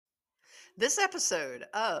This episode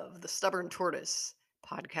of the Stubborn Tortoise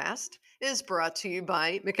podcast is brought to you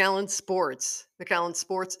by McAllen Sports. McAllen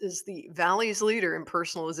Sports is the Valley's leader in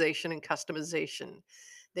personalization and customization.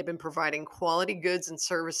 They've been providing quality goods and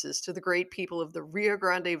services to the great people of the Rio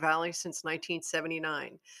Grande Valley since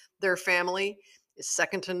 1979. Their family is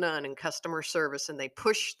second to none in customer service, and they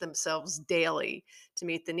push themselves daily to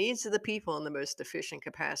meet the needs of the people in the most efficient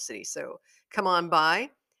capacity. So come on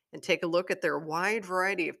by and take a look at their wide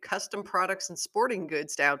variety of custom products and sporting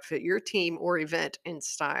goods to outfit your team or event in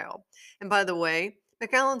style. And by the way,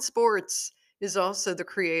 McAllen Sports is also the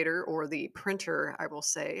creator or the printer, I will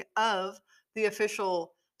say, of the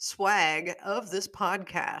official swag of this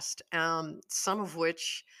podcast, some of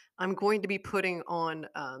which I'm going to be putting on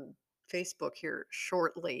Facebook here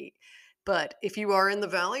shortly. But if you are in the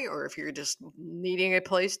Valley or if you're just needing a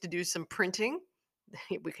place to do some printing,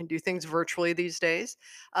 we can do things virtually these days.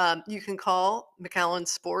 You can call McAllen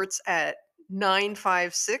Sports at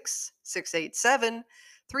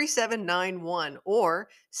 956-687-3791 or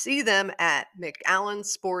see them at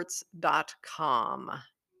mcallensports.com.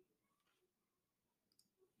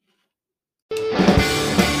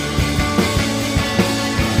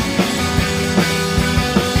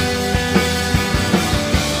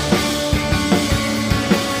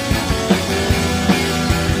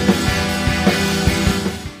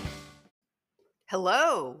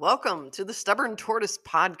 Hello, welcome to the Stubborn Tortoise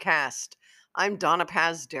podcast. I'm Donna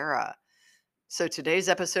Pazdera. So today's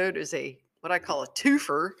episode is what I call a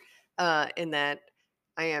twofer, in that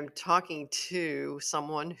I am talking to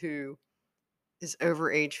someone who is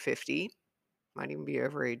over age 50, might even be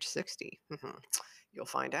over age 60. You'll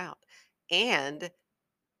find out. And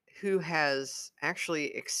who has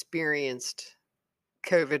actually experienced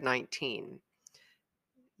COVID-19.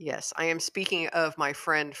 Yes, I am speaking of my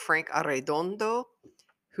friend Frank Arredondo,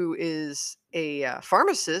 who is a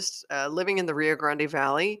pharmacist living in the Rio Grande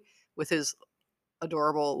Valley with his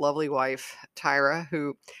adorable, lovely wife, Tyra,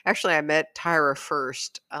 who actually I met Tyra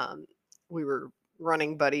first. We were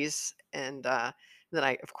running buddies, and then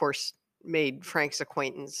I, of course, made Frank's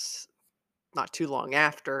acquaintance not too long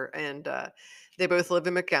after. And they both live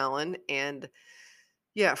in McAllen. And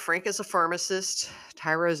yeah, Frank is a pharmacist,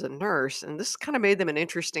 Tyra is a nurse, and this kind of made them an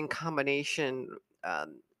interesting combination.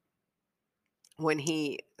 When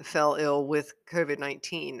he fell ill with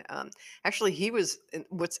COVID-19. Actually,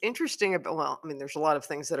 what's interesting about, well, I mean, there's a lot of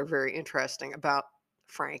things that are very interesting about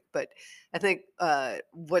Frank, but I think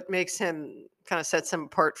what makes him kind of sets him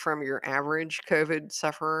apart from your average COVID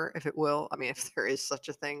sufferer, if it will. I mean, if there is such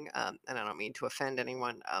a thing, and I don't mean to offend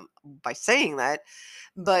anyone by saying that,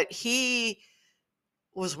 but he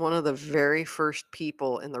was one of the very first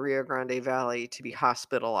people in the Rio Grande Valley to be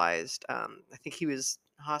hospitalized. I think he was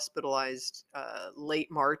hospitalized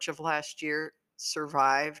late March of last year,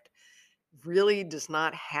 survived, really does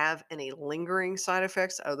not have any lingering side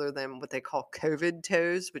effects other than what they call COVID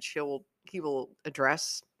toes, which he will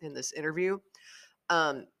address in this interview.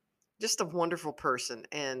 Um, just a wonderful person,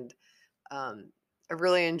 and I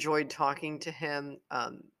really enjoyed talking to him.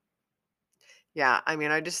 Yeah, I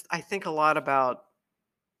mean, I think a lot about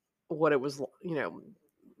what it was,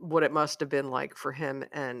 what it must have been like for him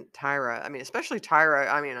and Tyra. I mean, especially Tyra.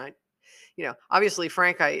 I mean, obviously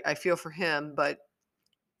Frank, I feel for him, but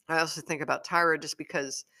I also think about Tyra just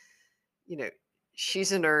because, you know,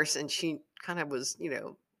 she's a nurse and she kind of was,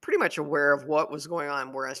 pretty much aware of what was going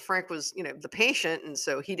on, whereas Frank was, the patient, and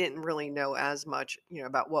so he didn't really know as much,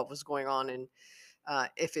 about what was going on. And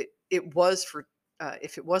if it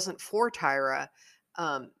wasn't for Tyra,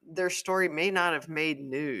 their story may not have made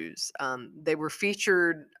news. They were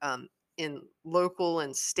featured in local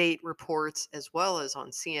and state reports as well as on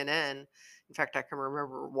CNN. In fact, I can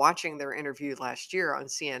remember watching their interview last year on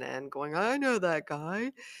CNN, going, "I know that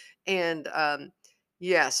guy," and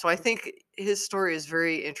yeah. So I think his story is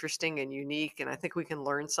very interesting and unique, and I think we can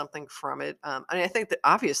learn something from it. And I think that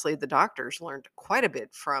obviously the doctors learned quite a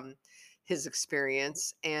bit from his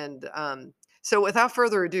experience. And so without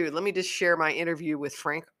further ado, let me just share my interview with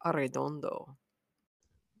Frank Arredondo.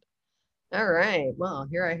 All right. Well,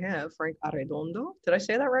 here I have Frank Arredondo. Did I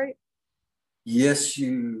say that right? Yes,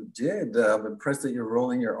 you did. I'm impressed that you're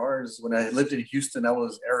rolling your R's. When I lived in Houston, I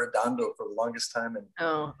was Arredondo for the longest time. And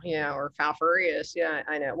Oh, yeah, or Falfurrias. Yeah,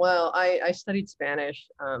 I know. Well, I studied Spanish.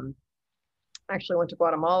 Actually went to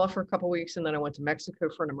Guatemala for a couple weeks, and then I went to Mexico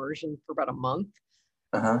for an immersion for about a month.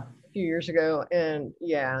 uh-huh. A few years ago, and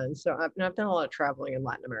yeah, and so I've done a lot of traveling in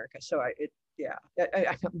Latin America. So I'm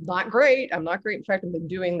not great. I'm not great. In fact, I've been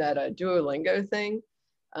doing that Duolingo thing,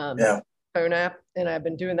 Yeah. phone app, and I've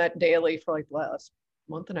been doing that daily for like the last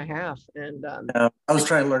month and a half. And I was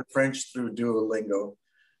trying to learn French through Duolingo.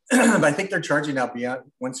 But I think they're charging now beyond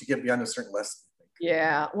once you get beyond a certain lesson.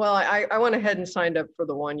 Yeah, well, I went ahead and signed up for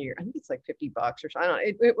the 1 year. I think it's like $50 or something. I don't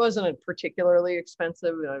know. It wasn't a particularly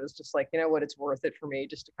expensive, and I was just like, you know what, it's worth it for me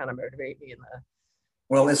just to kind of motivate me in the.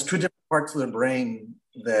 Well, it's two different parts of the brain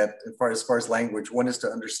that, as far as language, one is to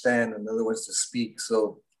understand, and the other one is to speak.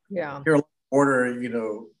 So Yeah, here, order,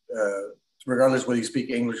 regardless whether you speak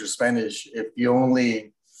English or Spanish, if you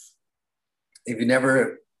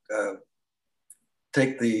never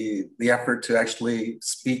take the effort to actually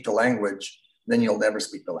speak the language, then you'll never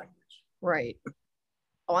speak the language. right.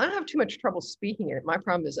 Oh, I don't have too much trouble speaking it. My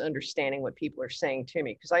problem is understanding what people are saying to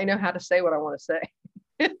me because I know how to say what I want to say.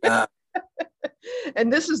 Uh,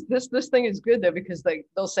 And this thing is good though because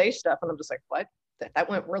they'll say stuff and I'm just like, what? That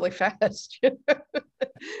went really fast. yeah,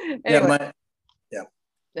 Anyway, yeah.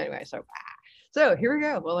 anyway, so here we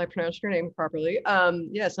go. Well, I pronounced your name properly.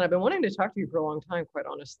 Yes, and I've been wanting to talk to you for a long time, quite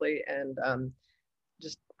honestly, and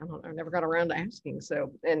just I don't know, I never got around to asking.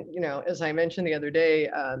 So, and as I mentioned the other day,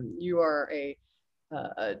 you are a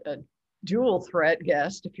dual threat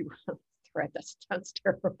guest, if you will. Threat, that sounds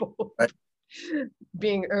terrible. Right.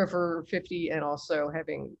 Being over 50 and also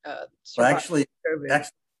having Well, survived actually, COVID.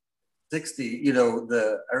 60.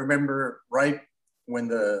 I remember right when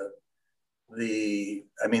they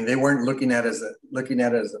weren't looking at it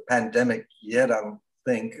as a pandemic yet. I don't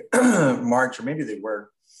think March, or maybe they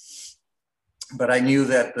were, but I knew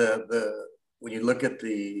that when you look at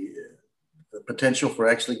the potential for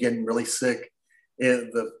actually getting really sick,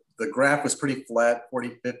 the graph was pretty flat,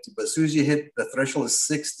 40, 50. But as soon as you hit the threshold of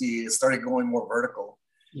 60, it started going more vertical.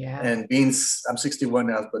 Yeah. And I'm 61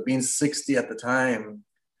 now, but being 60 at the time,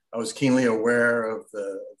 I was keenly aware of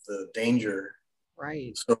the danger.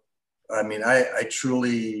 Right. So, I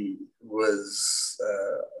truly was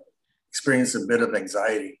experiencing a bit of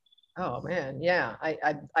anxiety. Oh man, yeah,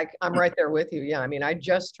 I'm right there with you. Yeah, I mean, I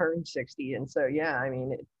just turned 60, and so yeah, I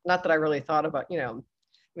mean, not that I really thought about,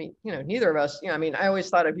 neither of us, I mean, I always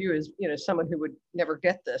thought of you as, someone who would never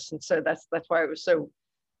get this, and so that's why it was so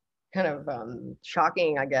kind of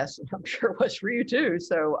shocking, I guess. I'm sure it was for you too.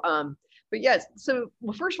 So, but yes, so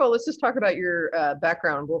well, first of all, let's just talk about your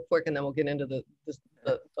background real quick, and then we'll get into the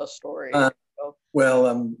story. Well,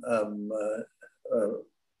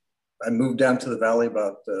 I moved down to the Valley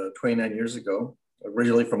about 29 years ago,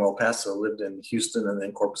 originally from El Paso, lived in Houston and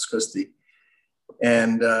then Corpus Christi.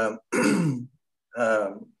 And I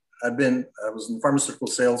was in pharmaceutical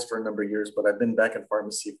sales for a number of years, but I've been back in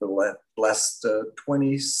pharmacy for the last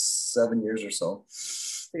 27 years or so.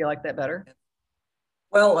 Do you like that better?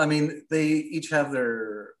 Well, I mean, they each have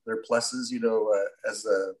their pluses, as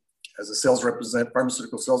a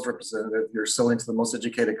pharmaceutical sales representative, you're selling to the most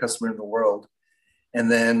educated customer in the world. And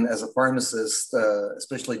then as a pharmacist,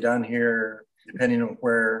 especially down here, depending on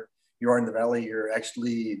where you are in the Valley, you're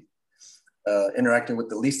actually interacting with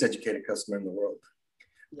the least educated customer in the world.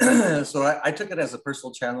 Yeah. So I took it as a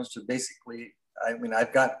personal challenge to basically,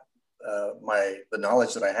 I've got the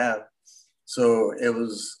knowledge that I have. So it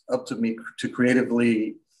was up to me to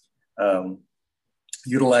creatively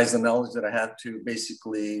utilize the knowledge that I had to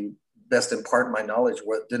basically best impart my knowledge.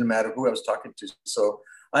 What didn't matter who I was talking to. So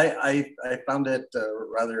I found it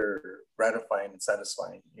rather gratifying and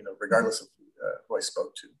satisfying, regardless of who I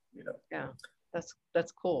spoke to, Yeah, that's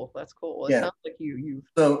cool. That's cool. It yeah. sounds like you.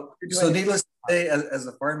 So needless to say, as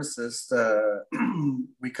a pharmacist,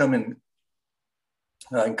 we come in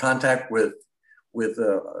contact with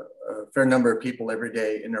a fair number of people every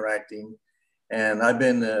day interacting. And I've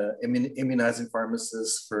been immunizing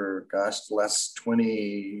pharmacists for, the last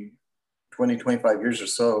 20, 25 years or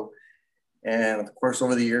so. And of course,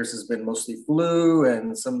 over the years, has been mostly flu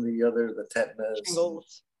and some of the tetanus.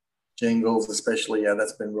 Shingles, especially. Yeah,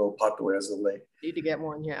 that's been real popular as of late. Need to get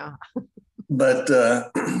one, yeah. But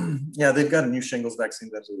yeah, they've got a new shingles vaccine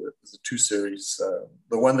that's a 2 series.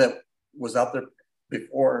 The one that was out there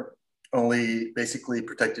before only basically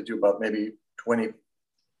protected you about maybe 25-30%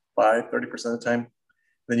 of the time.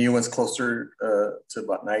 The new one's closer to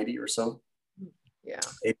about 90 or so. Yeah.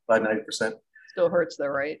 85-90%. Still hurts though,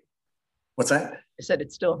 right? What's that? I said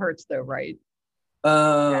it still hurts though, right?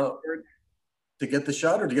 To get the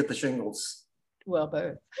shot or to get the shingles? Well,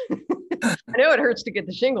 both. I know it hurts to get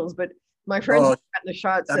the shingles, but my friends who got the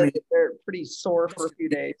shot said they're pretty sore for a few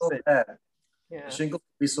days. So bad. Yeah. The shingles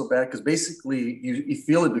can be so bad because basically you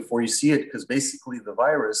feel it before you see it, because basically the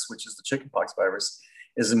virus, which is the chickenpox virus,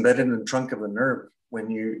 is embedded in the trunk of the nerve when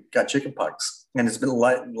you got chickenpox, and it's been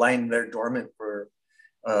lying there dormant for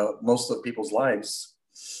most of people's lives.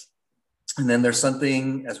 And then there's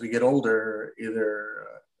something as we get older, either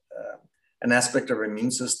an aspect of our immune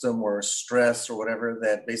system or stress or whatever,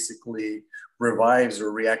 that basically revives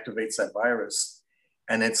or reactivates that virus.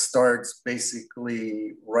 And it starts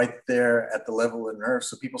basically right there at the level of the nerve.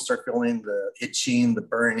 So people start feeling the itching, the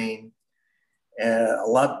burning, and a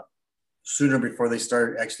lot sooner before they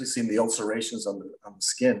start actually seeing the ulcerations on the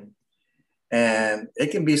skin. And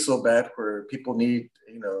it can be so bad where people need,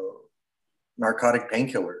 narcotic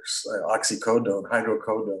painkillers, oxycodone,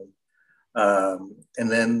 hydrocodone.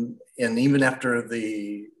 And even after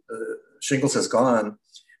the shingles has gone,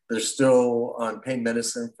 they're still on pain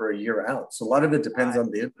medicine for a year out. So a lot of it depends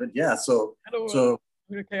on the infant. Yeah. So 2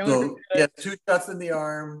 shots in the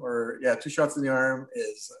arm, or 2 shots in the arm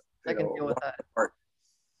is, I can deal with that. Part.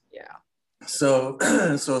 Yeah. So,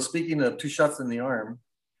 so speaking of 2 shots in the arm,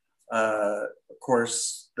 of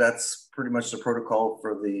course, that's pretty much the protocol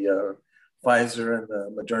for the Pfizer and the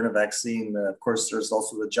Moderna vaccine. Of course, there's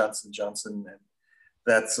also the Johnson Johnson, and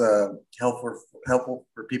that's helpful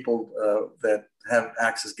for people that have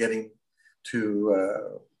access getting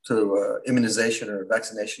to immunization or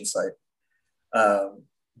vaccination site.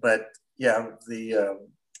 But yeah, the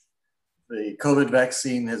COVID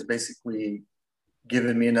vaccine has basically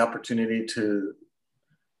given me an opportunity to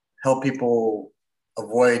help people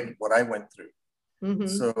avoid what I went through. Mm-hmm.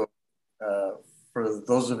 So for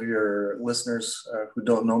those of your listeners who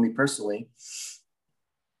don't know me personally,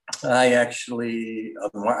 I actually,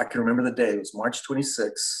 I can remember the day. It was March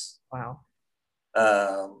 26th. Wow.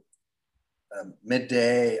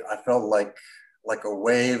 Midday, I felt like a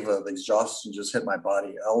wave of exhaustion just hit my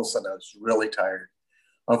body. All of a sudden, I was really tired.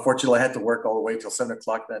 Unfortunately, I had to work all the way till 7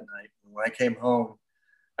 o'clock that night. And when I came home,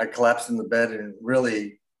 I collapsed in the bed and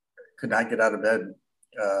really could not get out of bed.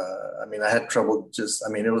 I had trouble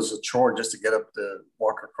it was a chore just to get up to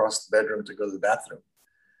walk across the bedroom to go to the bathroom.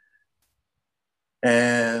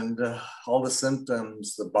 And all the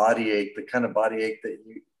symptoms, the body ache, the kind of body ache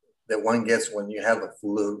that one gets when you have a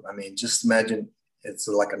flu. Just imagine it's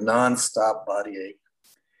like a nonstop body ache.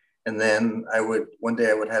 And then one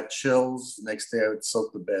day I would have chills. The next day I would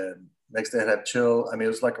soak the bed. Next day I'd have chill. It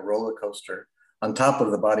was like a roller coaster on top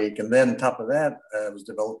of the body ache. And then on top of that, I was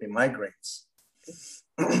developing migraines.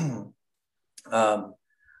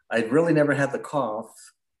 I'd really never had the cough.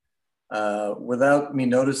 Without me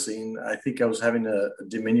noticing, I think I was having a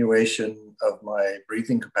diminution of my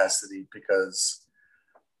breathing capacity, because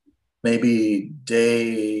maybe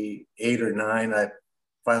day 8 or 9, I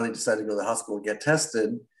finally decided to go to the hospital and get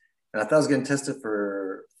tested. And I thought I was getting tested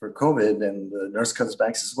for COVID. And the nurse comes back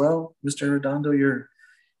and says, "Well, Mr. Arredondo, you're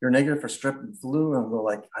negative for strep and flu." And we're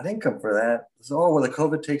like, "I didn't come for that." So, "Oh, well, the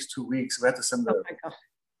COVID takes 2 weeks. We have to send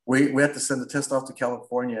we have to send the test off to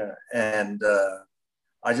California." And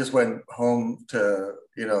I just went home to,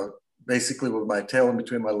 basically with my tail in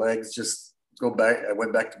between my legs, just go back. I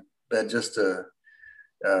went back to bed just to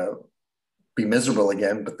be miserable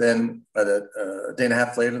again. But then a day and a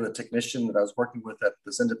half later, the technician that I was working with at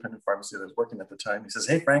this independent pharmacy that I was working at the time, he says,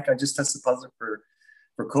 "Hey, Frank, I just tested positive for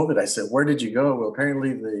COVID." I said, "Where did you go?" Well,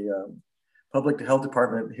 apparently the public health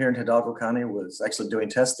department here in Hidalgo County was actually doing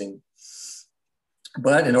testing.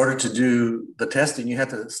 But in order to do the testing, you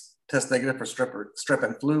had to test negative for strep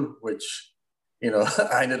and flu, which,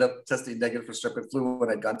 I ended up testing negative for strep and flu when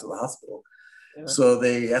I'd gone to the hospital. Yeah. So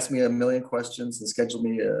they asked me a million questions and scheduled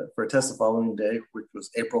me for a test the following day, which was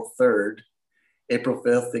April 3rd. April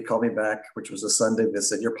 5th, they called me back, which was a Sunday. They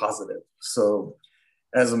said, "You're positive." So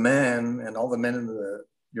as a man, and all the men in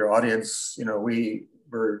your audience,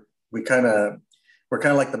 we're kind of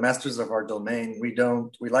like the masters of our domain. We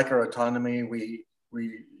like our autonomy. We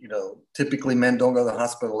typically men don't go to the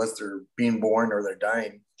hospital unless they're being born or they're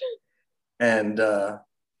dying. And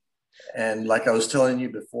like I was telling you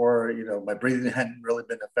before, my breathing hadn't really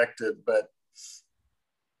been affected, but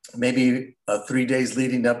maybe 3 days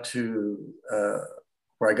leading up to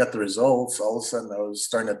where I got the results, all of a sudden I was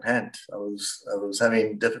starting to pant. I was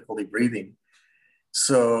having difficulty breathing.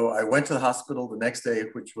 So I went to the hospital the next day,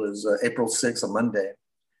 which was April 6th, a Monday.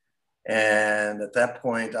 And at that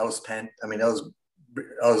point I was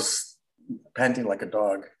I was panting like a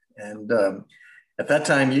dog. And at that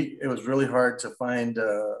time, it was really hard to find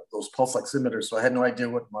those pulse oximeters. So I had no idea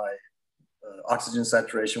what my oxygen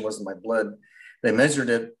saturation was in my blood. They measured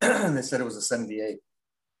it and they said it was a 78.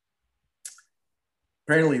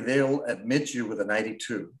 Apparently they'll admit you with a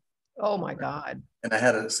 92. Oh my God. And I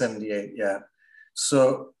had a 78, yeah.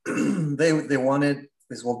 So they said,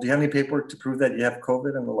 "Well, do you have any paperwork to prove that you have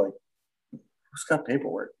COVID?" And we're like, "Who's got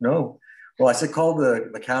paperwork?" "No." Well, I said, "Call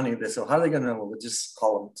the county." They said, "How are they going to know?" "Well, just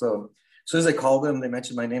call them." So as soon as I called them, they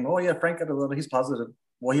mentioned my name. "Oh yeah, Frank Arredondo, he's positive."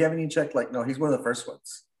 "Well, you haven't even checked?" Like, "No, he's one of the first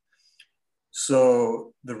ones."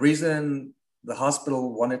 So the reason the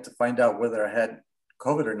hospital wanted to find out whether I had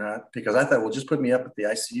COVID or not, because I thought, well, just put me up at the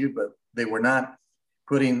ICU, but they were not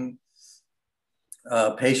putting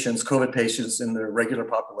patients, COVID patients in the regular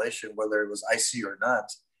population, whether it was ICU or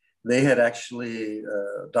not. They had actually,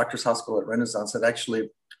 Doctors Hospital at Renaissance had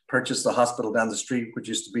actually purchased the hospital down the street, which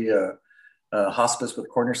used to be a hospice with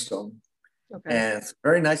Cornerstone. Okay. And it's a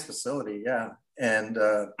very nice facility, yeah. And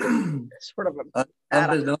Sort of a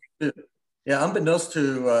unbeknownst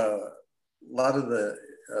to a lot of the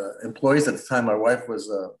employees at the time, my wife was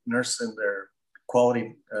a nurse in their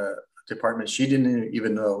quality department. She didn't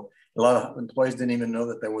even know. A lot of employees didn't even know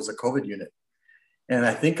that there was a COVID unit. And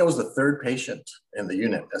I think I was the third patient in the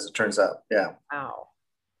unit, as it turns out. Yeah. Wow.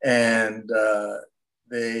 And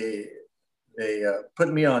they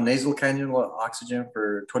put me on nasal cannula oxygen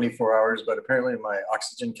for 24 hours, but apparently my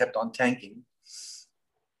oxygen kept on tanking.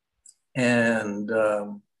 And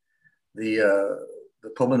the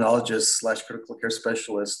pulmonologist / critical care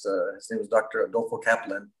specialist, his name was Dr. Adolfo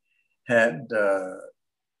Kaplan, had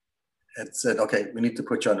said, okay, we need to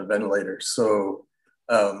put you on a ventilator. So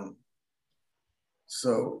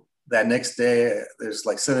that next day, there's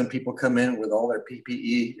like 7 people come in with all their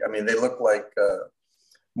PPE. I mean, they look like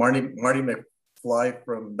Marty McFly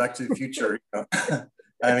from Back to the Future. You know?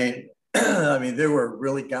 I mean, they were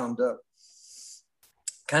really gowned up,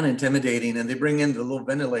 kind of intimidating. And they bring in the little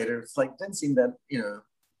ventilator. It's like, didn't seem that,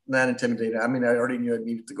 not intimidating. I mean, I already knew I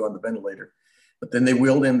needed to go on the ventilator, but then they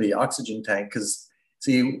wheeled in the oxygen tank because,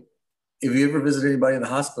 see, if you ever visit anybody in the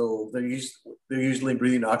hospital, they're usually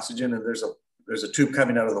breathing oxygen, and there's a tube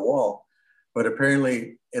coming out of the wall, but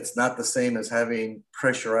apparently it's not the same as having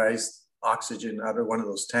pressurized oxygen out of one of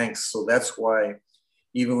those tanks. So that's why,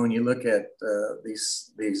 even when you look at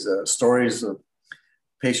these stories of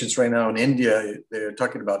patients right now in India, they're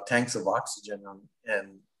talking about tanks of oxygen,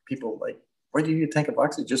 and people like, why do you need a tank of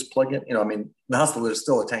oxygen? Just plug in. I mean, in the hospital there's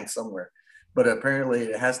still a tank somewhere, but apparently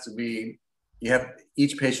it has to be.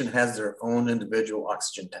 Each patient has their own individual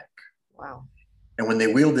oxygen tank. Wow. And when they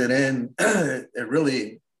wheeled it in, it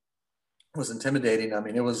really was intimidating. I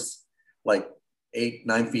mean, it was like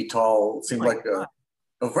 8-9 feet tall. It seemed at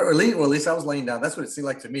least I was laying down. That's what it seemed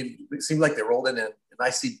like to me. It seemed like they rolled in an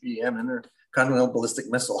ICBM, intercontinental ballistic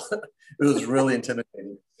missile. It was really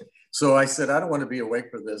intimidating. So I said, I don't want to be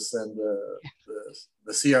awake for this. And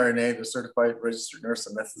the CRNA, the certified registered nurse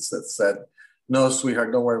anesthetist, said, no,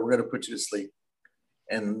 sweetheart, don't worry, we're going to put you to sleep.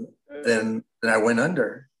 And then I went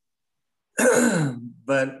under.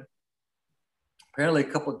 But apparently a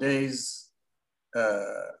couple of days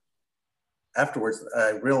afterwards,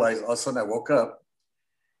 I realized all of a sudden I woke up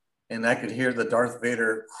and I could hear the Darth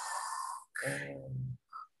Vader.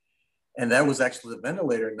 And that was actually the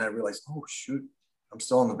ventilator. And I realized, oh, shoot, I'm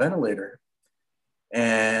still on the ventilator.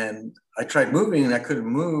 And I tried moving and I couldn't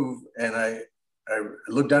move. And I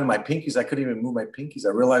looked down at my pinkies. I couldn't even move my pinkies. I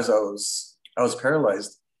realized I was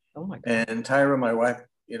paralyzed. Oh my God. And Tyra, my wife,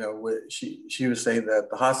 she was saying that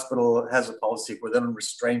the hospital has a policy where they don't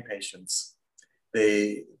restrain patients.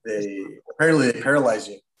 They paralyze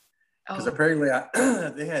you because apparently I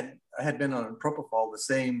had been on propofol, the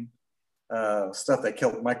same stuff that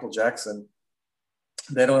killed Michael Jackson.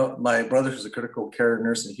 My brother, who's a critical care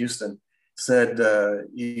nurse in Houston, said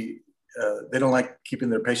they don't like keeping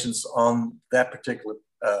their patients on that particular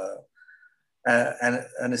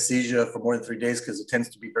anesthesia for more than 3 days because it tends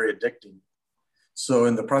to be very addicting. So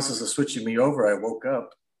in the process of switching me over, I woke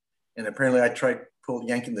up, and apparently I tried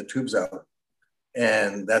yanking the tubes out,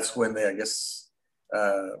 and that's when they, I guess,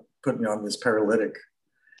 put me on this paralytic.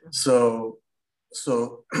 So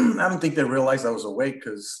I don't think they realized I was awake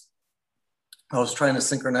because I was trying to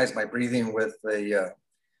synchronize my breathing with the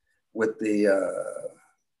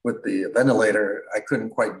ventilator. I couldn't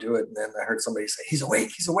quite do it. And then I heard somebody say, he's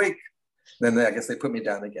awake, he's awake. Then I guess they put me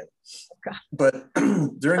down again. Oh, but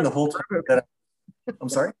during the whole time I'm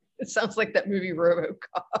sorry? It sounds like that movie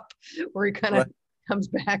RoboCop, where he kind of comes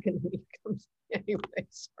back and he comes anyway,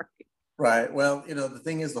 sorry. Right, well, the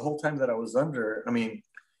thing is, the whole time that I was under,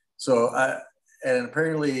 and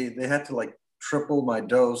apparently they had to like triple my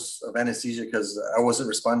dose of anesthesia because I wasn't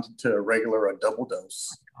responding to a regular or a double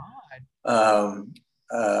dose. Oh my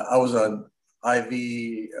God. I was on IV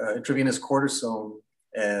intravenous cortisone,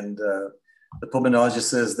 and the pulmonologist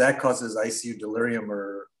says that causes ICU delirium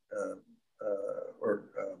or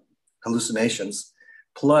hallucinations.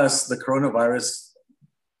 Plus, the coronavirus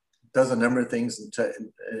does a number of things,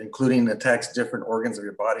 including attacks different organs of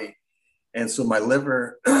your body. And so my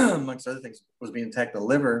liver, amongst other things, was being attacked. The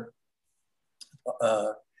liver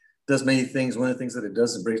does many things. One of the things that it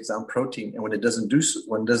does is breaks down protein. And when it doesn't do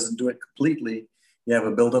it completely, you have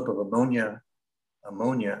a buildup of ammonia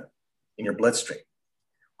in your bloodstream,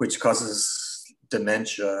 which causes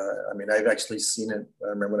dementia. I mean, I've actually seen it. I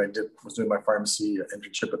remember when was doing my pharmacy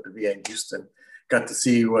internship at the VA in Houston, got to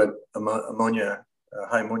see what ammonia,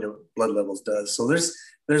 high ammonia blood levels does. So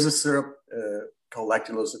there's a syrup called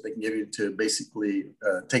lactulose that they can give you to basically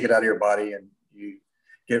take it out of your body, and you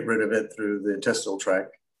get rid of it through the intestinal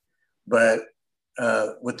tract. But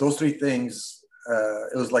with those three things,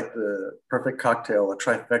 it was like the perfect cocktail, a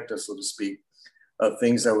trifecta, so to speak, of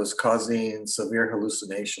things that was causing severe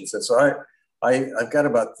hallucinations. And so I've got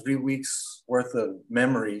about 3 weeks worth of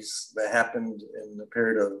memories that happened in the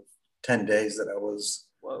period of 10 days that I was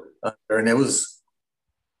there. And it was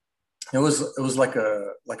like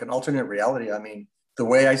an alternate reality. I mean, the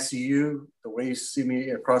way I see you, the way you see me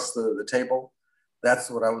across the table,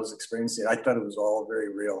 that's what I was experiencing. I thought it was all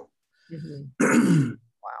very real. Mm-hmm.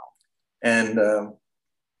 Wow. And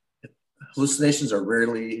hallucinations are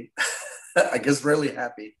rarely, I guess, rarely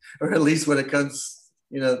happy, or at least when it comes,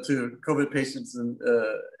 to COVID patients and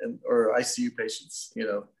or ICU patients,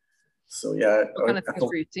 So yeah. What kind of things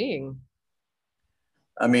were you seeing?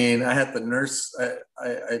 I mean, I had the nurse.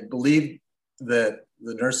 I believe that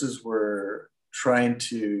the nurses were trying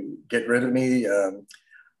to get rid of me.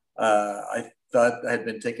 I thought I had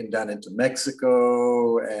been taken down into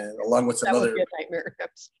Mexico, and along with some That would other be a nightmare.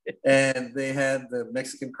 and they had the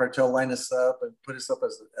Mexican cartel line us up and put us up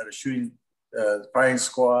at a shooting firing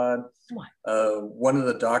squad. One of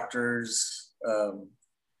the doctors,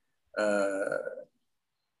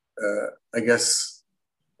 I guess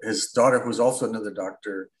his daughter, who's also another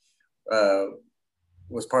doctor,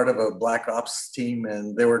 was part of a black ops team,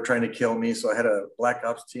 and they were trying to kill me. So I had a black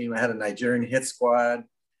ops team. I had a Nigerian hit squad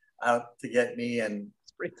out to get me, and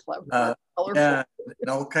it's pretty clever. Yeah, and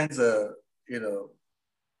all kinds of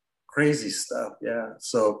crazy stuff. Yeah.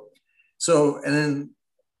 So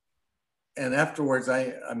and afterwards,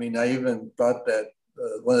 I mean, I even thought that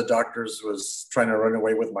one of the doctors was trying to run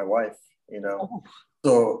away with my wife.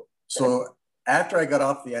 Oh. So after I got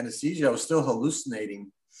off the anesthesia, I was still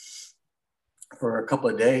hallucinating for a couple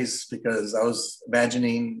of days because I was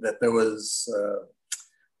imagining that there was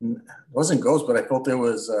it wasn't ghosts, but I felt there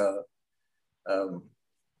was kind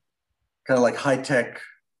of like high-tech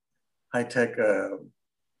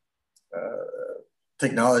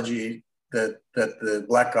technology that the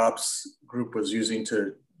Black Ops group was using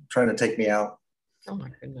to trying to take me out. Oh my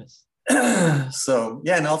goodness. So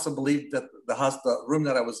yeah, and I also believed that the hospital room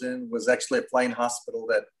that I was in was actually a flying hospital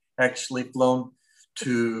that actually flown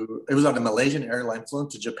to, it was on a Malaysian airline, flown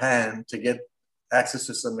to Japan to get access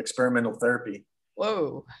to some experimental therapy.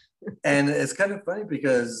 Whoa. And it's kind of funny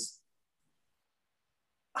because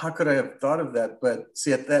how could I have thought of that? But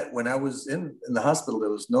see, at that, when I was in the hospital, there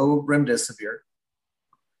was no remdesivir,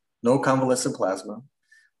 no convalescent plasma.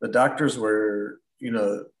 The doctors were,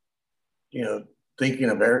 thinking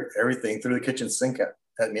of everything through the kitchen sink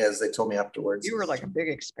at me, as they told me afterwards. You were like a big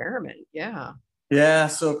experiment. Yeah. Yeah.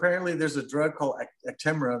 So apparently there's a drug called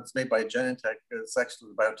Actemra. It's made by Genentech. It's actually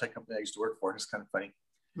the biotech company I used to work for. It's kind of funny.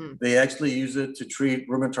 They actually use it to treat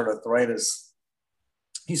rheumatoid arthritis.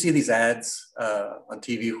 You see these ads on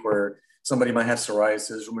TV where somebody might have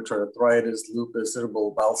psoriasis, rheumatoid arthritis, lupus,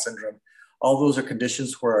 irritable bowel syndrome. All those are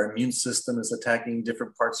conditions where our immune system is attacking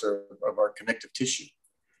different parts of our connective tissue.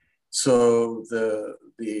 So the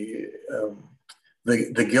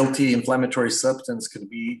guilty inflammatory substance can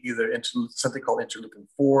be either something called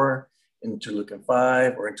interleukin-4,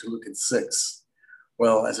 interleukin-5, or interleukin-6.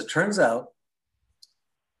 Well, as it turns out,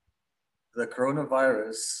 the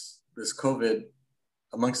coronavirus, this COVID,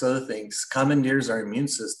 amongst other things, commandeers our immune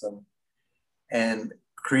system and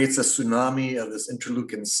creates a tsunami of this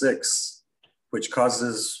interleukin-6, which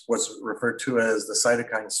causes what's referred to as the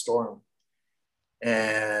cytokine storm.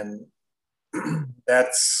 And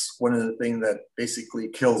that's one of the things that basically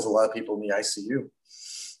kills a lot of people in the ICU.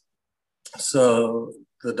 So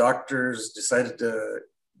the doctors decided to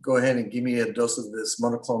go ahead and give me a dose of this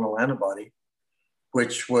monoclonal antibody,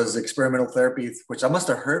 which was experimental therapy, which I must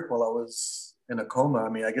have heard while I was in a coma. I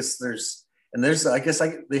mean, I guess they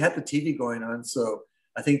had the TV going on. So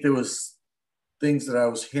I think there was things that I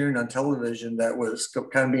was hearing on television that was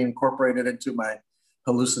kind of being incorporated into my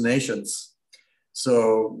hallucinations.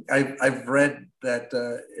 So I've read that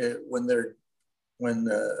when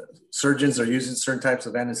surgeons are using certain types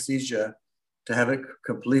of anesthesia, to have it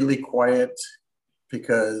completely quiet,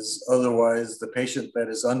 because otherwise the patient that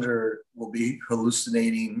is under will be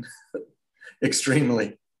hallucinating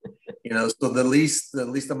extremely. So the least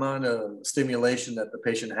amount of stimulation that the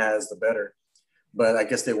patient has, the better. But I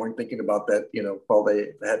guess they weren't thinking about that, while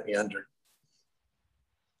they had me under.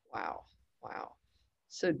 Wow.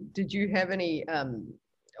 So did you have any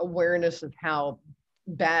awareness of how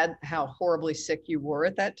bad, how horribly sick you were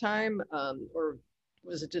at that time? Or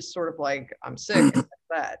was it just sort of like, I'm sick and that's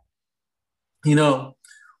that? You know,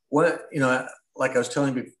 like I was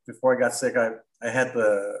telling you before I got sick, I had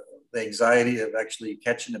the anxiety of actually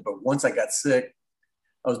catching it. But once I got sick,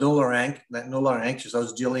 I was no longer anxious. I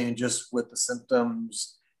was dealing just with the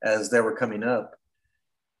symptoms as they were coming up.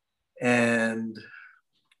 And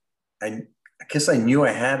I guess I knew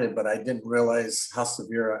I had it, but I didn't realize how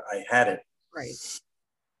severe I had it. Right.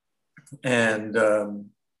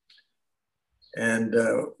 And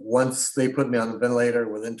once they put me on the ventilator,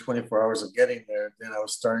 within 24 hours of getting there, then I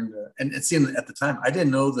was starting to, and it seemed at the time I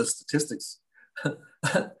didn't know the statistics.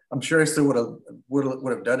 I'm sure I still would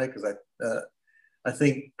have done it, because I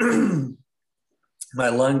think my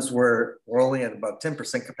lungs were only at about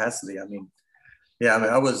 10% capacity. I mean, yeah,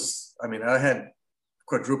 I had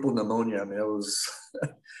quadruple pneumonia. I mean, it was,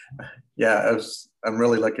 yeah, I'm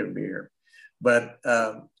really lucky to be here. But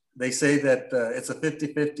they say that it's a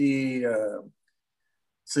 50-50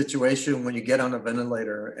 situation when you get on a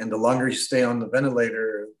ventilator, and the longer you stay on the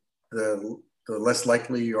ventilator, the less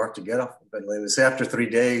likely you are to get off the ventilator. They say after 3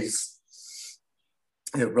 days,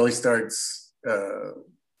 it really starts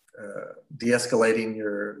de-escalating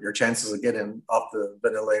your chances of getting off the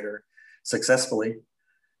ventilator successfully.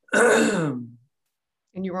 And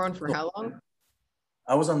you were on for how long?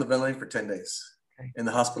 I was on the ventilator for 10 days, okay. In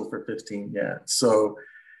the hospital for 15. Yeah. So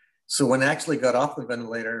when I actually got off the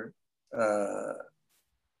ventilator,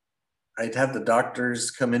 I'd have the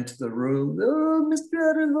doctors come into the room. Oh, Mr.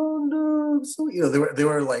 Arredondo. So, they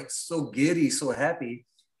were like so giddy, so happy. I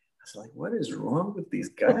was like, what is wrong with these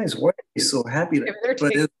guys? Why are they so happy?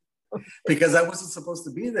 But because I wasn't supposed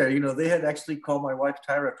to be there. They had actually called my wife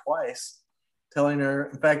Tyra twice, telling her,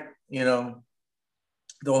 in fact, the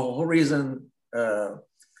whole reason that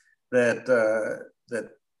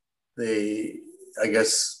they, I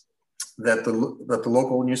guess, that the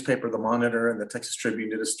local newspaper, the Monitor and the Texas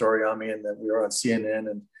Tribune, did a story on me, and that we were on CNN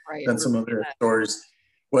and done some other stories,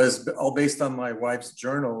 was all based on my wife's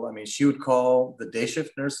journal. I mean, she would call the day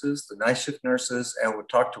shift nurses, the night shift nurses, and would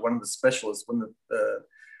talk to one of the specialists, one of the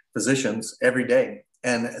physicians every day.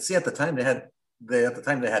 And see, at the time they had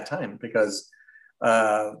time, because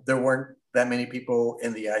there weren't that many people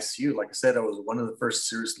in the ICU. Like I said, I was one of the first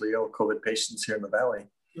seriously ill COVID patients here in the Valley.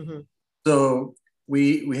 Mm-hmm. So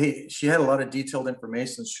she had a lot of detailed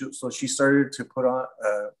information. So she started to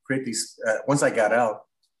create these, once I got out,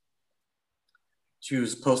 she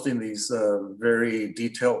was posting these very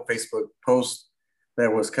detailed Facebook posts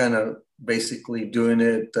that was kind of basically doing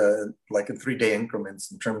it like in 3-day increments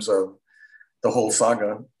in terms of the whole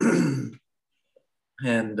saga. And,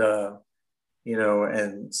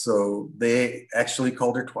 and so they actually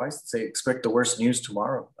called her twice to say, expect the worst news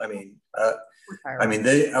tomorrow. I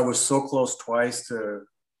was so close twice to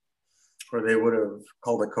where they would have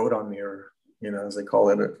called a code on me, or, as they call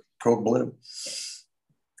it, a code blue.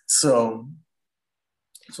 So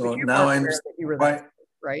now I understand why,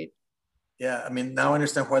 right? Yeah, now I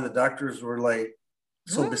understand why the doctors were like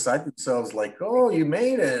so beside themselves, like, "Oh, you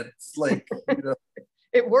made it!" It's like,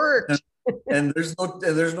 it worked. And there's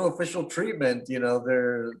no official treatment. They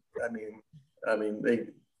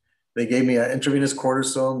gave me an intravenous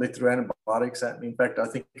cortisone. They threw antibiotics at me. In fact, I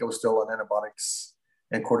think I was still on antibiotics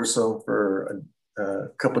and cortisone for a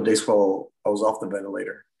couple of days while I was off the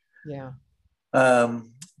ventilator. Yeah.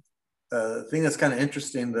 The thing that's kind of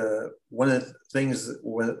interesting, one of the things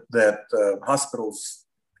that hospitals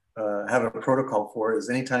have a protocol for is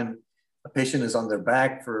anytime a patient is on their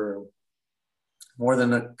back for more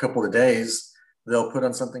than a couple of days, they'll put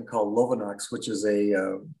on something called Lovenox, which is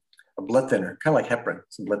a blood thinner, kind of like heparin.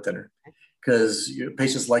 It's a blood thinner, because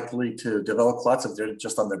patients likely to develop clots if they're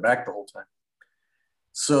just on their back the whole time.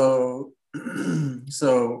 So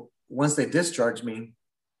once they discharged me,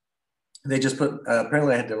 they just put,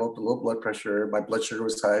 apparently I had developed a low blood pressure. My blood sugar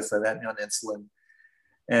was high, so they had me on insulin.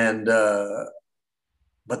 And,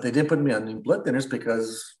 but they didn't put me on any blood thinners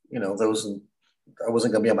because, I wasn't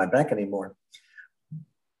going to be on my back anymore.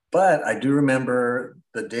 But I do remember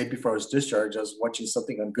the day before I was discharged, I was watching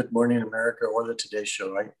something on Good Morning America or the Today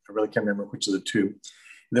Show. I really can't remember which of the two.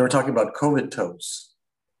 They were talking about COVID toes,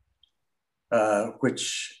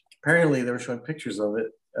 which apparently they were showing pictures of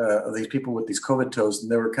it, of these people with these COVID toes,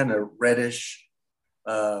 and they were kind of reddish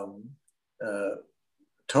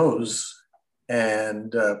toes.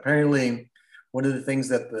 And apparently one of the things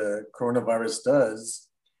that the coronavirus does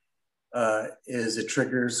is it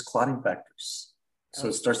triggers clotting factors. So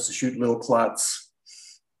it starts to shoot little clots.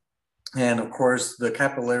 And of course, the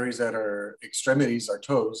capillaries that are extremities, our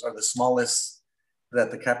toes, are the smallest that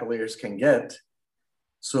the capillaries can get.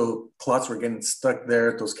 So clots were getting stuck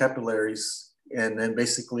there at those capillaries, and then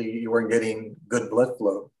basically you weren't getting good blood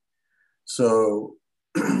flow. So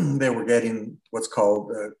they were getting what's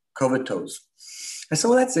called comatose. I said,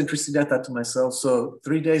 well, that's interesting. I thought to myself. So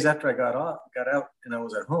 3 days after I got out, and I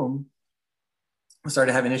was at home, I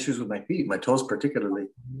started having issues with my feet, my toes particularly.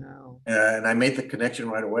 No. And I made the connection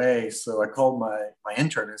right away. So I called my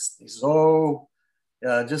internist. He says, "Oh,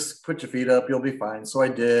 just put your feet up. You'll be fine." So I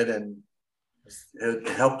did, and it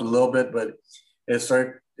helped a little bit, but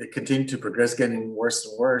it continued to progress, getting worse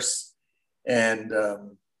and worse. And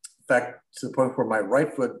in fact, to the point where my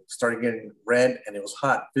right foot started getting red and it was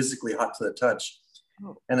hot, physically hot to the touch.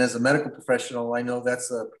 Oh. And as a medical professional, I know that's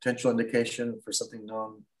a potential indication for something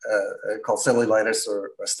known called cellulitis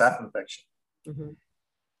or a staph infection. Mm-hmm.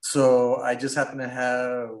 So I just happened to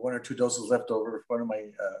have 1 or 2 doses left over for one of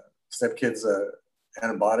my stepkids'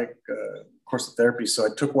 antibiotic course of therapy. So I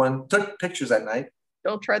took pictures that night.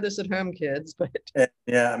 Don't try this at home, kids. But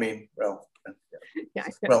yeah, I mean, well, yeah.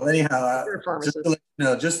 Well, anyhow, You're a pharmacist. just to let you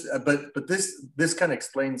know, but this kind of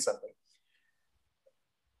explains something.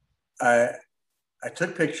 I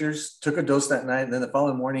took pictures, took a dose that night, and then the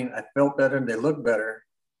following morning I felt better and they looked better.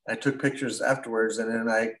 I took pictures afterwards, and then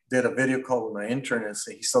I did a video call with my internist.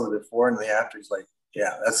 He saw the before and the after. He's like,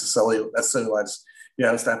 "Yeah, that's cellulitis.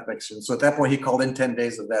 Yeah, it's staph infection." So at that point, he called in 10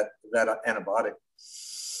 days of that antibiotic,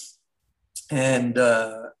 and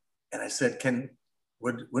I said, do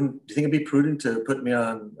you think it'd be prudent to put me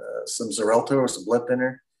on some Xarelto or some blood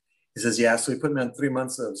thinner? He says, yeah. So he put me on 3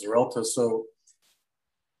 months of Xarelto. So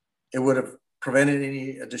it would have prevented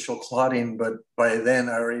any additional clotting, but by then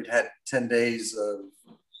I already had 10 days of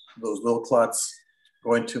those little clots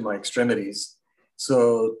going to my extremities.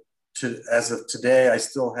 So as of today, I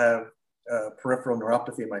still have peripheral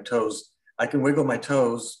neuropathy in my toes. I can wiggle my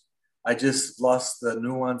toes. I just lost the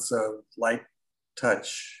nuance of light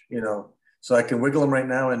touch, so I can wiggle them right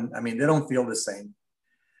now. And I mean, they don't feel the same,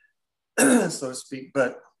 so to speak.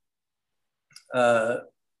 But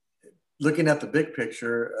looking at the big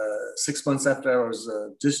picture, 6 months after I was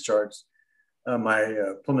discharged, my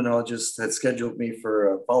pulmonologist had scheduled me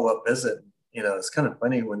for a follow-up visit. It's kind of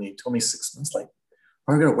funny when he told me 6 months, like,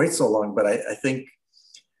 why are we going to wait so long? But I think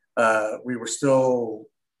we were still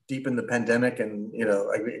deep in the pandemic, and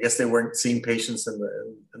I guess they weren't seeing patients in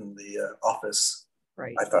the office.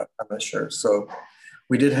 Right. I thought, I'm not sure. So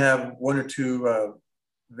we did have 1 or 2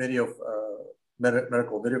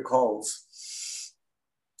 medical video calls.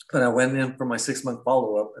 And I went in for my 6-month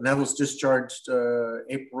follow-up, and that was discharged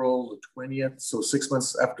April the 20th. So 6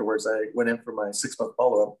 months afterwards, I went in for my 6-month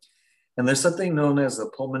follow-up. And there's something known as a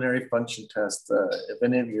pulmonary function test. If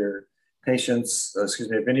any of your patients,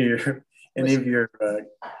 if any of your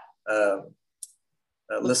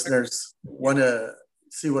listeners want to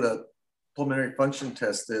see what a pulmonary function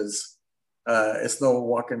test is, it's no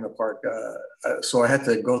walk in the park. So I had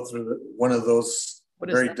to go through one of those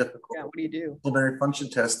very difficult what do you do? pulmonary function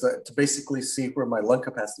tests to basically see where my lung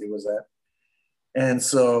capacity was at. And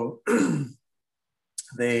so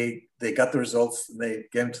they got the results, and they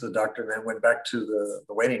gave them to the doctor, and then went back to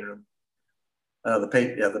the waiting room, the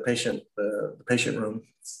patient room.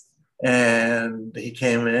 And he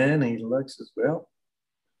came in, and he looked, says, well,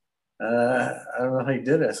 I don't know how you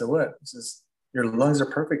did it. I said, what? He says, your lungs are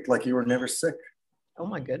perfect, like you were never sick. Oh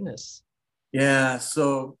my goodness. Yeah.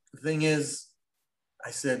 So the thing is, I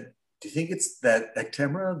said, do you think it's that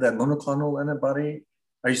Actemra, that monoclonal antibody?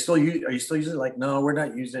 Are you still using it? Like, no, we're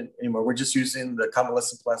not using it anymore. We're just using the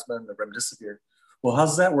convalescent plasma and the remdesivir. Well,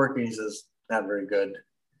 how's that working? He says, not very good.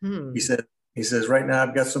 He says, right now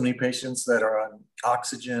I've got so many patients that are on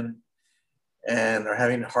oxygen and are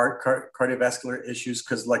having cardiovascular issues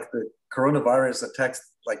because, like, the coronavirus attacks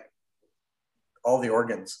like all the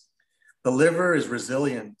organs. The liver is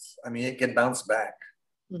resilient. I mean, it can bounce back.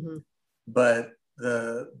 Mm-hmm. But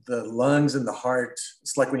the lungs and the heart,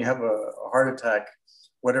 it's like when you have a heart attack,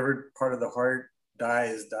 whatever part of the heart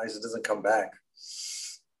dies, it doesn't come back.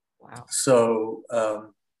 Wow. So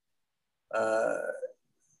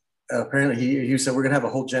apparently he said we're going to have a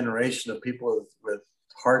whole generation of people with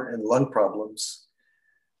heart and lung problems,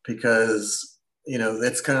 because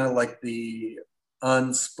that's kind of like the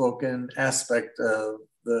unspoken aspect of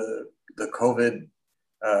the COVID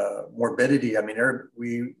morbidity. I mean,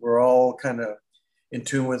 we're all kind of in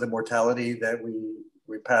tune with the mortality that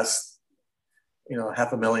we passed,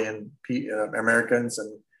 500,000 Americans,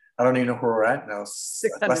 and I don't even know where we're at now.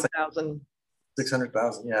 600,000.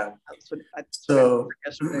 600,000, yeah. That's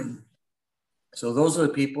so those are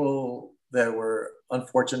the people that were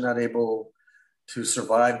unfortunate, not able to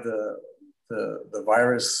survive the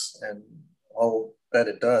virus and all that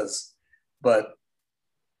it does. But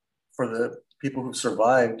for the people who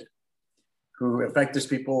survived, who, in fact, there's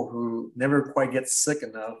people who never quite get sick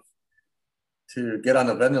enough to get on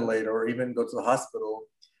a ventilator or even go to the hospital,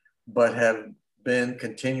 but have been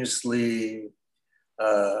continuously,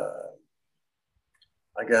 I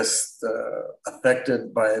guess,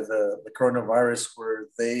 affected by the coronavirus, where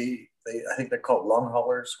I think they're called long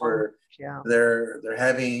haulers, where Yeah. they're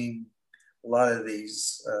having a lot of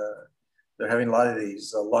these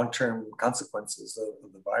long-term consequences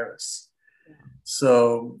of the virus. Yeah.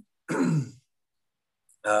 So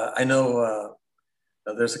I know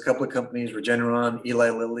there's a couple of companies, Regeneron, Eli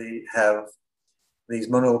Lilly, have these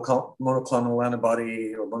monoclonal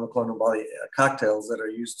antibody or monoclonal body cocktails that are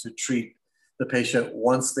used to treat the patient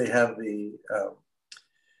once they have the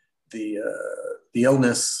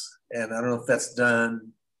illness. And I don't know if that's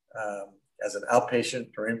done as an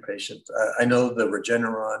outpatient or inpatient. I know the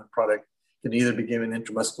Regeneron product can either be given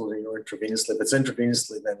intramuscularly or intravenously. If it's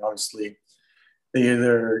intravenously, then obviously they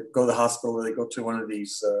either go to the hospital or they go to one of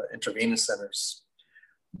these intravenous centers.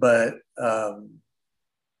 But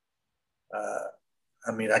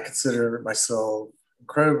I mean, I consider myself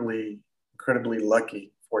incredibly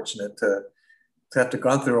lucky, fortunate to have to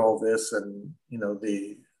gone through all this. And you know,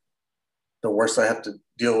 the worst I have to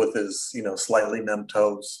deal with is, you know, slightly numb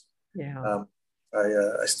toes. Yeah.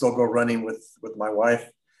 I still go running with my wife,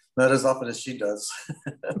 not as often as she does.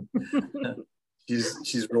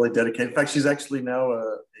 she's really dedicated. In fact, she's actually now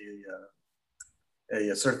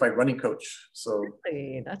a certified running coach. So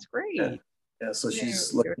Really? That's yeah, great. yeah. So Yeah,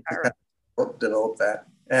 she's you're looking to kind of develop that.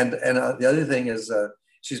 And the other thing is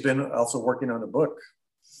she's been also working on a book.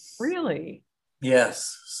 Really?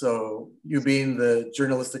 Yes. So you being the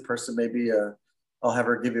journalistic person, maybe I'll have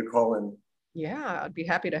her give you a call and. Yeah, I'd be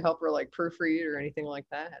happy to help her like proofread or anything like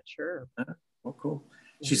that. Sure. Well, cool.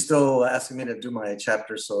 Yeah. She's still asking me to do my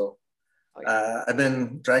chapter, so I've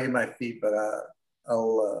been dragging my feet, but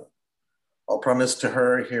I'll promise to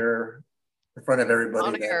her here in front of everybody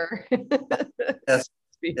On that air. yes,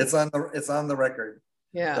 it's on the record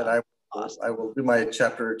Yeah. that I Awesome. will do my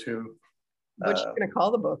chapter or two. What you gonna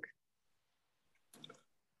call the book?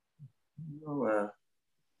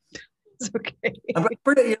 It's okay. I'm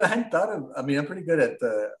pretty. You know, I hadn't thought of. I mean, I'm pretty good at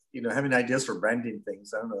having ideas for branding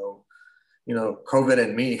things. I don't know. You know, COVID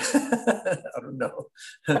and me. I don't know.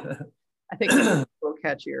 I think it's a little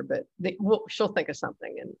catchier, but she'll think of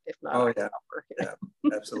something, and if not, Oh I can yeah, help her. yeah,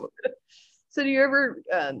 absolutely. So, do you ever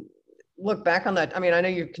look back on that? I mean, I know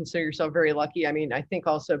you consider yourself very lucky. I mean, I think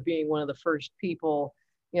also being one of the first people,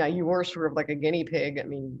 you know, you were sort of like a guinea pig. I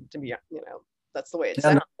mean, to be, you know, that's the way it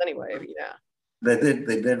sounds anyway. But yeah. They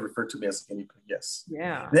did refer to me as a guinea pig. Yes.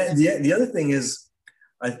 Yeah. The other thing is,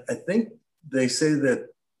 I think they say that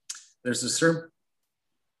there's a certain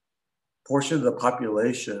portion of the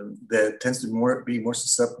population that tends to be more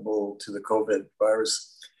susceptible to the COVID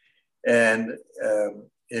virus, and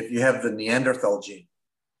if you have the Neanderthal gene,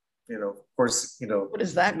 you know, of course, you know, what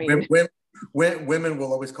does that mean? Women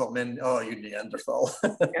will always call men, "Oh, you Neanderthal."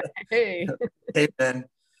 Hey. Hey, men.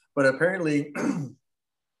 But apparently,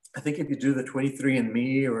 I think if you do the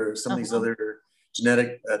 23andMe or some of these other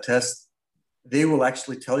genetic tests, they will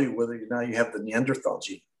actually tell you whether or not you have the Neanderthal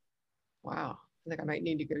gene. Wow. I think I might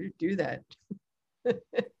need to go do that.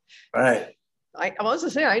 Right. I was to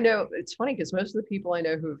say, I know it's funny because most of the people I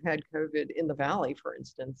know who have had COVID in the Valley, for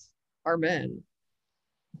instance, are men.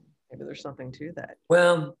 Maybe there's something to that.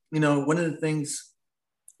 Well, you know, one of the things,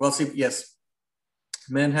 well, see, yes,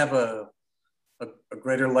 men have a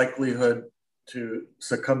greater likelihood to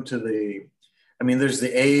succumb to I mean, there's the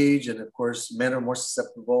age, and of course, men are more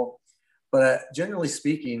susceptible. But generally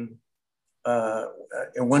speaking,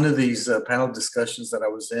 in one of these panel discussions that I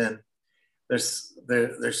was in, there's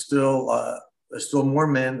still more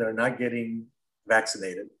men that are not getting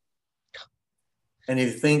vaccinated. And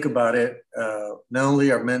if you think about it, not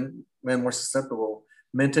only are men more susceptible,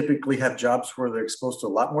 men typically have jobs where they're exposed to a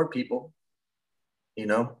lot more people, you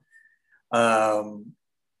know,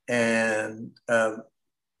 and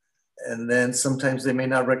then sometimes they may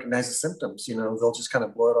not recognize the symptoms. You know, they'll just kind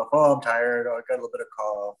of blow it off. Oh, I'm tired. Oh, I got a little bit of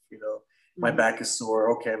cough. You know, my back is sore.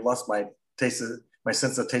 Okay, I've lost my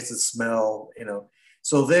sense of taste and smell. You know,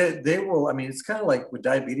 so they will. I mean, it's kind of like with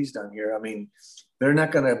diabetes down here. I mean, they're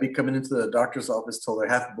not going to be coming into the doctor's office till they're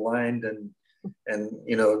half blind and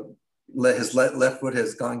you know, his left foot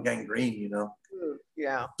has gone gangrene. You know.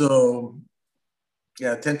 Yeah. So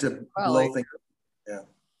yeah, I tend to blow things. Yeah.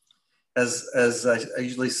 As I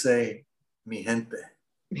usually say, mi gente.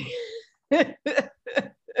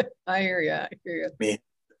 I hear you. I hear you. Me,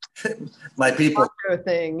 my people.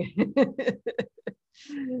 Thing.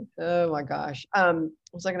 Oh my gosh. What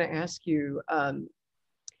was I going to ask you?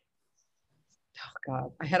 Oh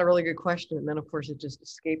God, I had a really good question, and then of course it just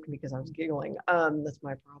escaped me because I was giggling. That's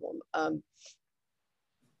my problem.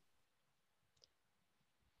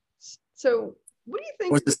 So what do you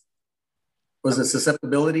think? Was this was it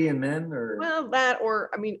susceptibility in men or? Well, that,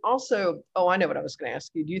 or I mean, also, oh, I know what I was going to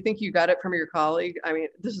ask you. Do you think you got it from your colleague? I mean,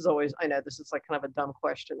 this is always, I know this is like kind of a dumb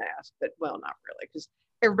question to ask, but well, not really, because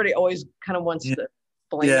everybody always kind of wants Yeah. to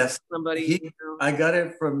blame Yes, somebody, he. I got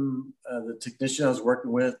it from the technician I was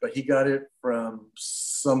working with, but he got it from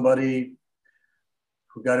somebody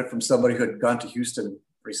who got it from somebody who had gone to Houston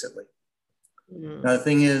recently. Mm. Now the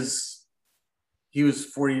thing is, he was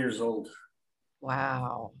 40 years old,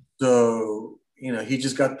 Wow. so he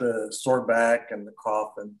just got the sore back and the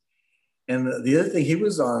cough, and the other thing, he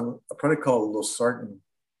was on a product called losartan,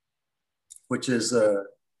 which is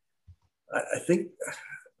I think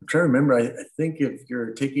I'm trying to remember. I think if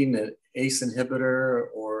you're taking an ACE inhibitor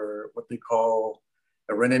or what they call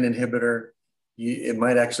a renin inhibitor, it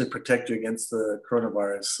might actually protect you against the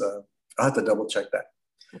coronavirus. I'll have to double check that.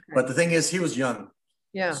 Okay. But the thing is, he was young,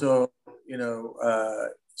 Yeah. so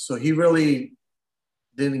so he really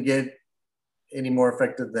didn't get any more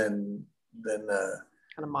effective than Kind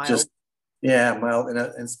of mild. just mild. And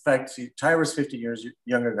in fact, Tyra was 15 years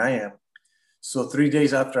younger than I am. So 3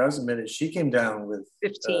 days after I was admitted, she came down with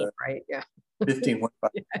 15, right? Yeah. 15.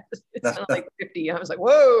 Yes, it sounded like 50. I was like,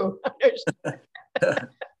 whoa.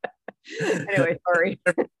 Anyway, sorry.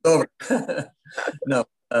 Over. No.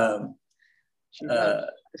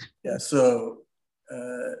 Yeah. So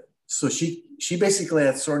she basically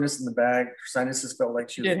had soreness in the back. Her sinuses felt like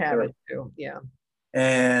she did was have it too. Yeah.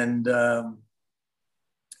 and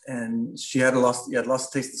she had lost the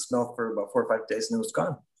taste and smell for about 4 or 5 days, and it was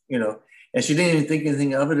gone. And she didn't even think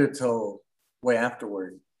anything of it until way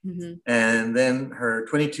afterward. Mm-hmm. And then her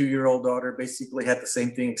 22-year-old daughter basically had the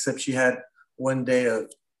same thing, except she had one day of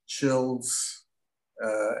chills,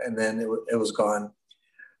 and then it was gone.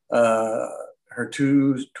 Her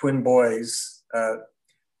two twin boys,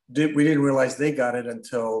 we didn't realize they got it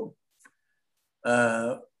until,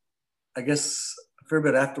 I guess, a fair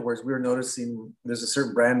bit afterwards. We were noticing there's a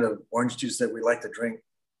certain brand of orange juice that we like to drink.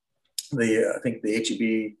 I think the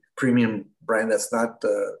HEB premium brand that's not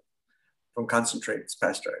from concentrate, it's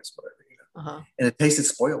pasteurized, whatever. Uh-huh. And it tasted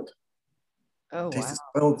spoiled. Oh, it tasted wow.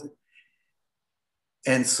 spoiled.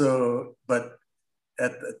 And so, but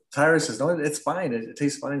at the Tyra says, no, it's fine. It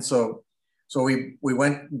tastes fine. So we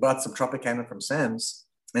went and bought some Tropicana from Sam's,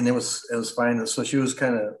 and it was fine. And so she was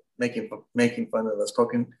kind of making fun of us,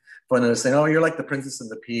 poking fun at us, saying, "Oh, you're like the princess and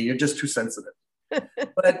the pea. You're just too sensitive."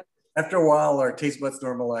 But after a while, our taste buds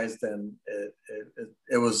normalized, and it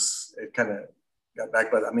kind of got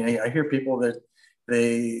back. But I mean, I hear people that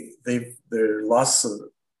their loss of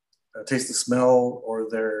taste of smell or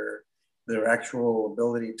their actual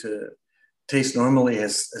ability to taste normally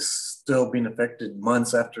has still been affected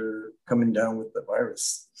months after coming down with the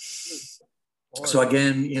virus. So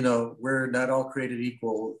again, we're not all created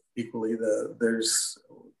equally. There's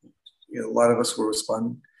a lot of us will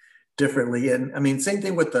respond differently. And I mean, same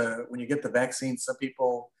thing with when you get the vaccine, some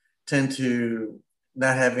people tend to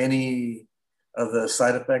not have any of the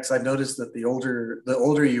side effects. I've noticed that the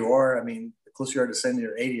older you are, I mean, the closer you are to 70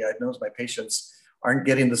 or 80, I've noticed my patients aren't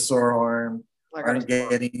getting the sore arm, aren't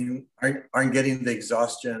getting the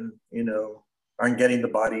exhaustion, aren't getting the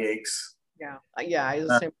body aches. Yeah.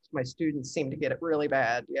 My students seem to get it really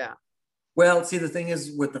bad. Yeah. Well, see, the thing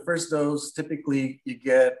is, with the first dose, typically you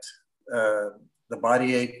get the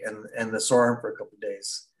body ache and the sore arm for a couple of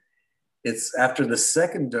days. It's after the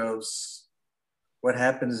second dose, what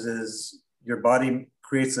happens is your body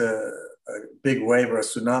creates a big wave or a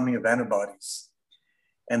tsunami of antibodies.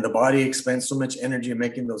 And the body expends so much energy in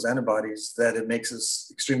making those antibodies that it makes us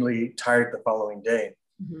extremely tired the following day.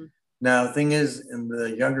 Mm-hmm. Now, the thing is, in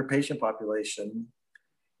the younger patient population,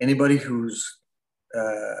 anybody who's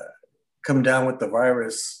come down with the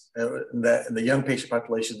virus, in the young patient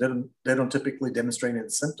population, they don't typically demonstrate any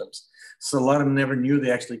symptoms. So a lot of them never knew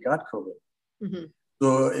they actually got COVID. Mm-hmm.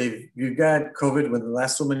 So if you got COVID within the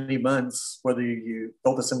last so many months, whether you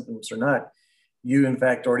felt the symptoms or not, you in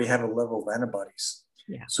fact already have a level of antibodies.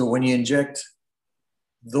 Yeah. So when you inject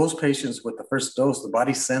those patients with the first dose, the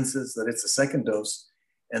body senses that it's a second dose,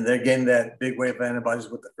 and they're getting that big wave of antibodies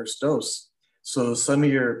with the first dose. So some of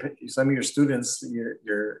your students,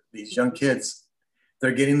 these young kids,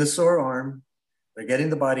 they're getting the sore arm, they're getting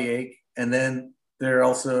the body ache, and then they're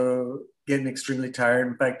also getting extremely tired.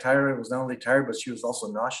 In fact, Tyra was not only tired, but she was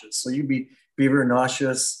also nauseous. So you'd be very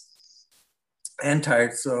nauseous and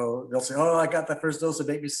tired. So they'll say, "Oh, I got that first dose, it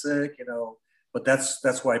made me sick," But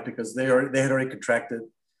that's why, because they had already contracted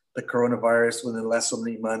the coronavirus within the last so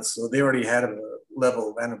many months. So they already had a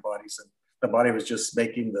level of antibodies, and the body was just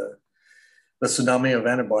making the tsunami of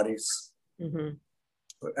antibodies Mm-hmm.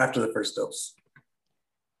 after the first dose.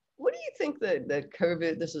 What do you think that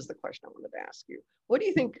COVID, this is the question I wanted to ask you. What do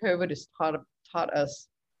you think COVID has taught us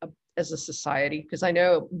as a society? Because I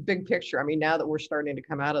know big picture, I mean, now that we're starting to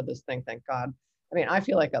come out of this thing, thank God. I mean, I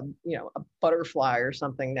feel like a butterfly or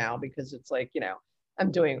something now, because it's like,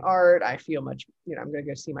 I'm doing art. I feel much, I'm going to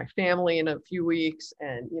go see my family in a few weeks.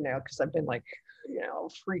 And, because I've been like,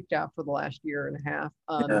 freaked out for the last year and a half.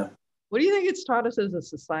 Yeah. What do you think it's taught us as a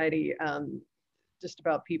society, just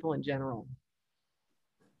about people in general?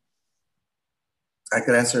 I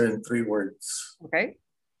could answer it in 3 words. Okay.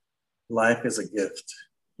 Life is a gift.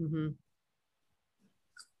 Mm-hmm.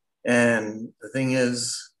 And the thing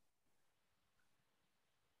is,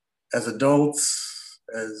 as adults,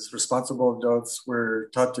 as responsible adults, we're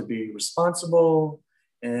taught to be responsible,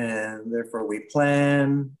 and therefore we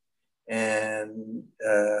plan, and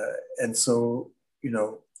so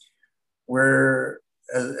we're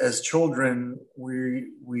as children,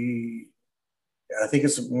 we I think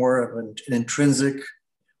it's more of an intrinsic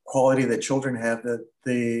quality that children have, that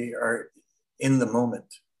they are in the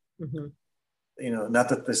moment. Mm-hmm. Not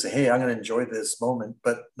that they say, hey, I'm going to enjoy this moment,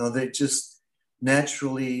 but no, they just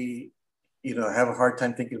naturally, have a hard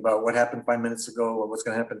time thinking about what happened 5 minutes ago or what's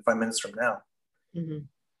going to happen 5 minutes from now. Mm-hmm.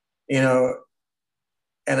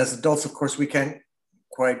 And as adults, of course, we can't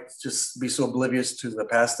quite just be so oblivious to the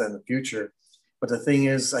past and the future. But the thing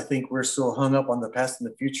is, I think we're so hung up on the past and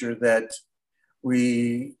the future that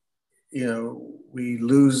we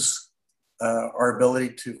lose our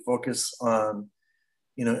ability to focus on,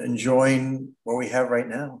 enjoying what we have right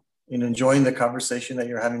now, enjoying the conversation that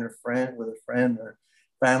you're having with a friend or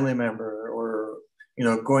family member, or,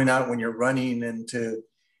 going out when you're running and to,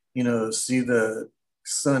 see the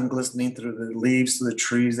sun glistening through the leaves to the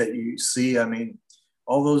trees that you see. I mean,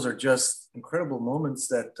 all those are just incredible moments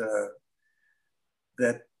that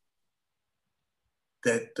that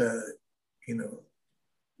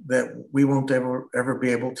we won't ever be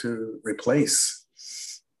able to replace.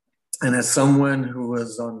 And as someone who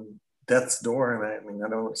was on death's door, and I mean, I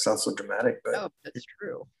know it sounds so dramatic, but that's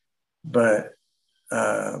true. But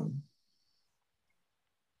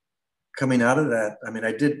coming out of that, I mean,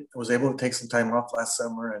 I was able to take some time off last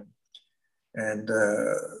summer and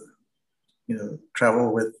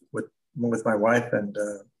travel with my wife, and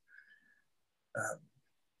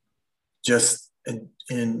just in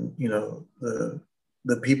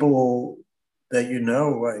the people that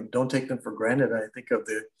I don't take them for granted. I think of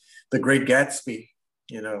the Great Gatsby,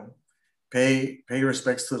 pay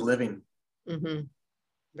respects to the living. Mm-hmm.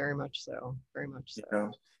 Very much so. Very much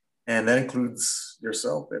so. And that includes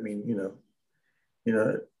yourself. I mean,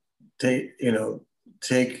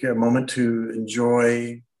 take a moment to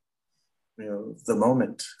enjoy, the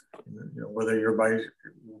moment, whether you're by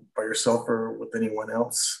yourself or with anyone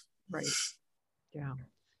else. Right. Yeah.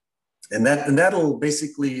 And that'll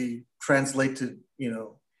basically translate to,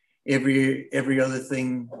 every other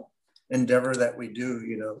thing, endeavor that we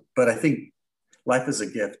do, but I think life is a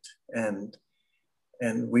gift, and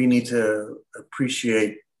we need to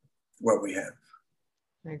appreciate what we have.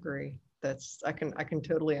 I agree. I can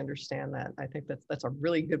totally understand that. I think that's a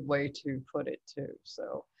really good way to put it too.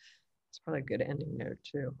 So it's probably a good ending note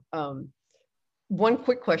too. One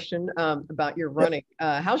quick question about your running.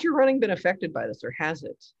 How's your running been affected by this, or has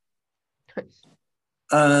it?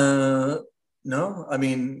 No, I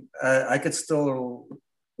mean, I could still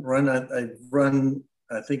run. I run.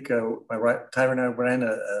 I think Tyra and I ran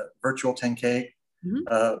a virtual 10K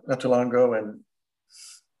not too long ago, and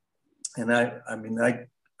I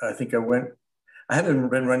think I went. I haven't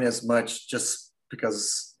been running as much just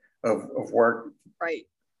because of work, right?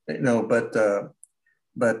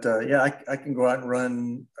 But yeah, I can go out and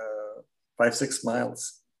run 5-6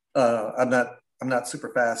 miles. I'm not super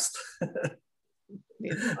fast.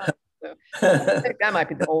 I think that might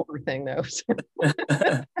be the older thing, though.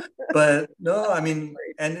 But no, I mean,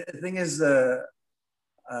 and the thing is, no,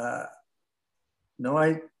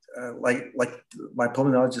 I like my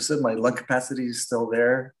pulmonologist said, my lung capacity is still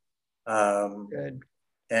there. Good.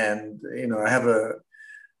 And I have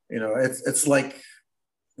it's like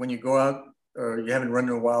when you go out or you haven't run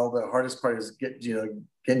in a while, the hardest part is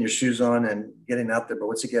getting your shoes on and getting out there. But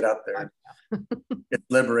once you get out there, it's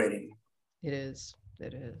liberating. It is.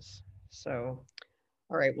 It is. So,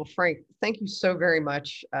 all right. Well, Frank, thank you so very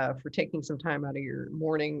much for taking some time out of your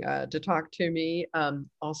morning to talk to me.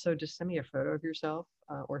 Also, just send me a photo of yourself,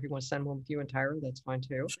 or if you want to send one with you and Tyra, that's fine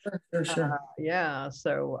too. Sure. Yeah.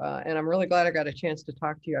 So, and I'm really glad I got a chance to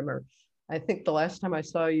talk to you. I think the last time I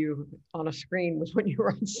saw you on a screen was when you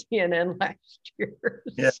were on CNN last year.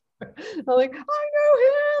 Yeah. I'm like, I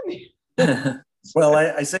know him. Well,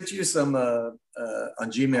 I sent you some on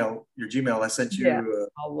Gmail, your Gmail. I sent Yeah, you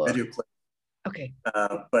I'll a look. video clip. Okay.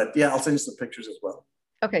 But yeah, I'll send you some pictures as well.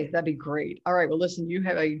 Okay, that'd be great. All right. Well, listen, you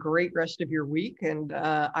have a great rest of your week, and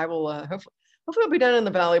I will hopefully I'll be down in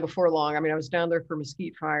the valley before long. I mean, I was down there for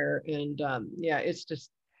Mesquite Fire, and yeah, it's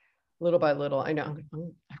just little by little. I know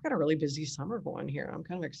I've got a really busy summer going here. I'm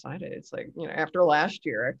kind of excited. It's like, after last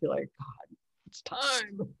year, I feel like God, it's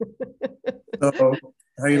time. So,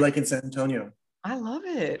 how are you liking San Antonio? I love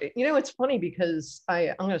it. It's funny because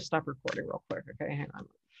I'm going to stop recording real quick. Okay, hang on.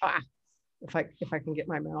 Ah, if I can get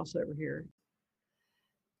my mouse over here.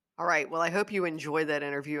 All right. Well, I hope you enjoyed that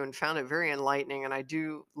interview and found it very enlightening. And I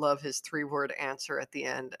do love his three-word answer at the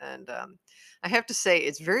end. And I have to say,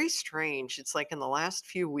 it's very strange. It's like in the last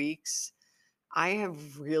few weeks, I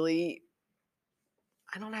have really,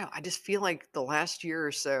 I don't know, I just feel like the last year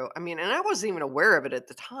or so, I mean, and I wasn't even aware of it at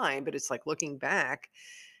the time, but it's like looking back,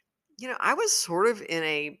 I was sort of in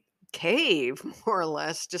a cave, more or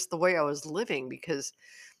less, just the way I was living because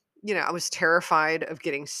I was terrified of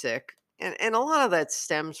getting sick. And a lot of that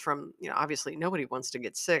stems from, obviously nobody wants to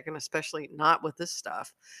get sick, and especially not with this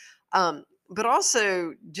stuff. But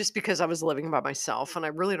also just because I was living by myself and I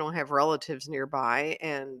really don't have relatives nearby.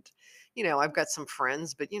 And, I've got some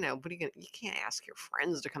friends, but what are you can't ask your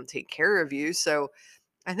friends to come take care of you. So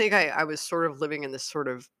I think I was sort of living in this sort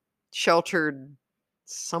of sheltered,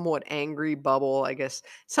 somewhat angry bubble, I guess.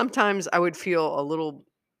 Sometimes I would feel a little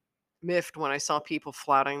miffed when I saw people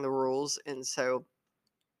flouting the rules. And so,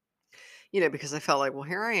 because I felt like, well,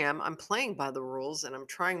 here I am, I'm playing by the rules and I'm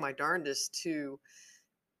trying my darndest to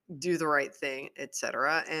do the right thing,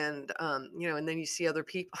 etc. And, and then you see other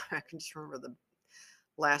people. I can just remember the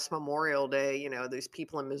last Memorial Day, those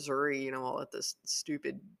people in Missouri, all at this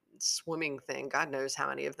stupid swimming thing. God knows how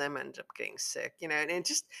many of them ended up getting sick, and it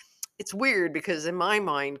just, it's weird because in my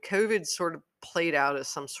mind, COVID sort of played out as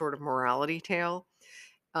some sort of morality tale.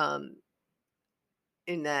 Um,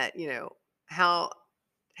 in that, how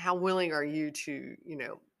how willing are you to,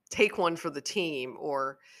 take one for the team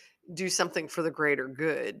or do something for the greater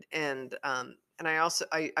good? And I also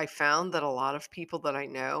I found that a lot of people that I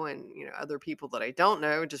know and other people that I don't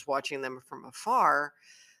know, just watching them from afar,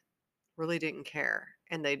 really didn't care.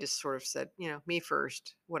 And they just sort of said, me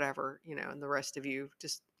first, whatever, and the rest of you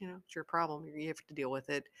just, it's your problem. You have to deal with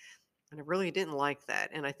it. And I really didn't like that.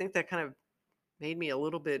 And I think that kind of made me a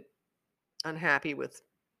little bit unhappy with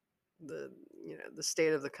the the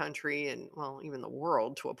state of the country and, well, even the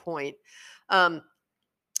world to a point. um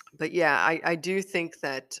but yeah, I do think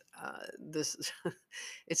that this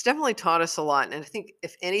it's definitely taught us a lot. And I think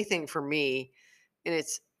if anything for me, and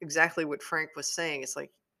it's exactly what Frank was saying, it's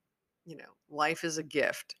like, life is a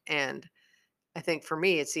gift. And I think for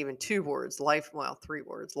me it's even two words, life, well, three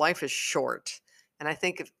words, life is short. And I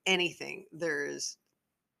think if anything, there is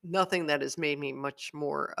nothing that has made me much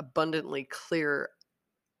more abundantly clear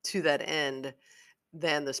to that end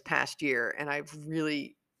than this past year. And I've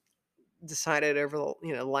really decided over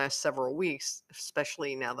the last several weeks,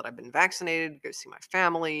 especially now that I've been vaccinated, to go see my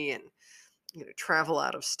family and travel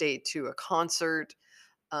out of state to a concert.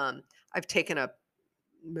 I've taken up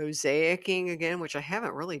mosaicing again, which I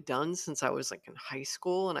haven't really done since I was like in high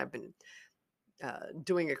school, and I've been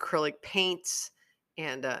doing acrylic paints.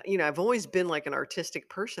 And I've always been like an artistic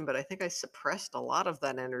person, but I think I suppressed a lot of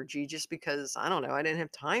that energy just because, I don't know, I didn't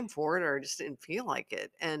have time for it or I just didn't feel like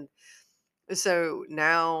it. And so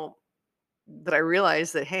now that I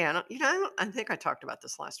realized that, hey, I don't, I think I talked about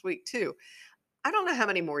this last week too. I don't know how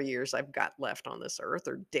many more years I've got left on this earth,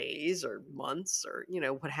 or days, or months, or,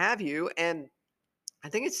 what have you. And I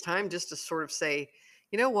think it's time just to sort of say,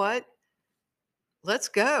 you know what? Let's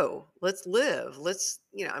go. Let's live. Let's,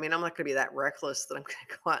 I mean, I'm not going to be that reckless that I'm going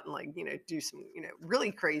to go out and, like, do some,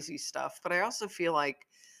 really crazy stuff. But I also feel like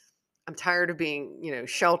I'm tired of being,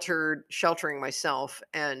 sheltering myself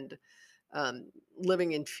and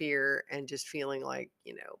living in fear and just feeling like,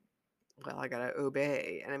 well, I gotta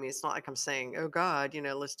obey. And I mean, it's not like I'm saying, oh God,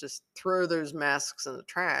 let's just throw those masks in the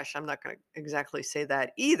trash. I'm not gonna exactly say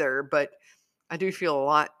that either, but I do feel a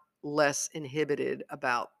lot less inhibited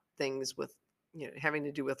about things with, having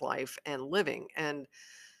to do with life and living. And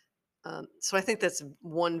so I think that's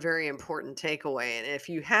one very important takeaway. And if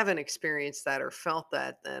you haven't experienced that or felt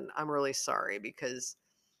that, then I'm really sorry, because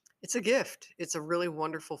it's a gift. It's a really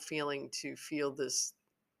wonderful feeling to feel this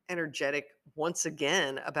energetic once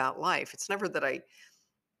again about life. It's not that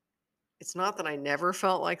I never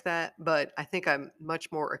felt like that, but I think I'm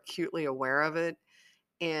much more acutely aware of it.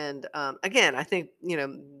 And again, I think,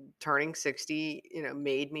 turning 60,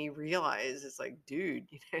 made me realize it's like, dude,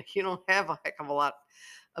 you don't have a heck of a lot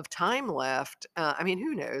of time left. I mean,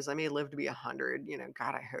 who knows? I may live to be 100.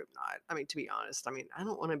 God, I hope not. I mean, to be honest, I mean, I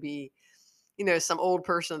don't want to be, some old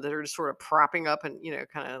person that are just sort of propping up and,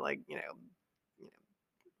 kind of like, you know,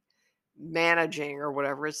 managing or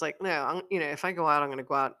whatever. It's like, no, if I go out, I'm going to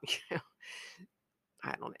go out. You know,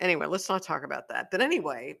 I don't. Anyway, let's not talk about that. But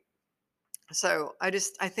anyway, so I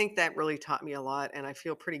think that really taught me a lot, and I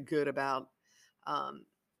feel pretty good about um,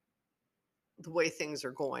 the way things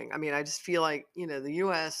are going. I mean, I just feel like, the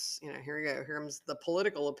US, here we go, here comes the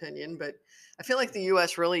political opinion, but I feel like the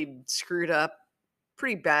US really screwed up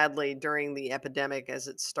pretty badly during the epidemic as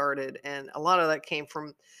it started. And a lot of that came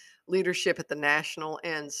from leadership at the national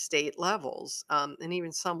and state levels, and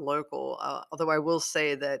even some local. Although I will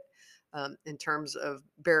say that in terms of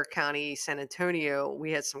Bear County, San Antonio,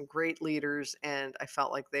 we had some great leaders, and I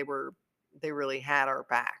felt like they really had our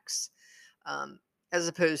backs. Um, as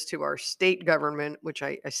opposed to our state government, which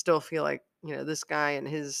I still feel like, this guy and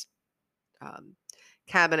his um,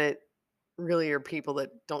 cabinet really are people that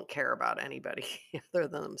don't care about anybody other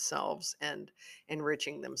than themselves and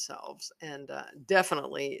enriching themselves. And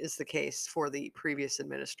definitely is the case for the previous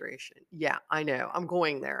administration. Yeah, I know. I'm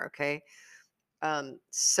going there. Okay.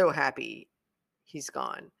 So happy he's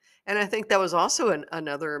gone. And I think that was also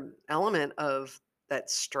another element of that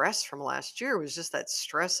stress from last year was just that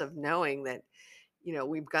stress of knowing that,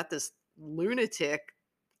 we've got this lunatic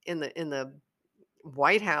in the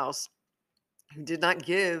White House who did not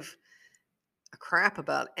give a crap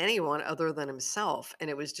about anyone other than himself, and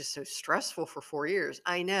it was just so stressful for 4 years.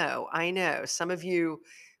 I know, I know. Some of you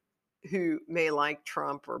who may like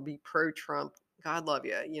Trump or be pro Trump, God love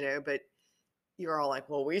you, but you're all like,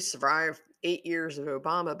 "Well, we survived 8 years of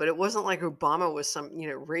Obama," but it wasn't like Obama was some,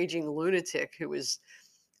 raging lunatic who was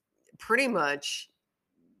pretty much,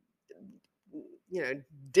 you know,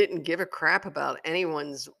 didn't give a crap about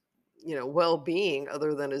anyone's, well-being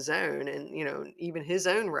other than his own. And, even his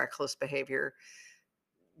own reckless behavior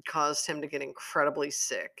caused him to get incredibly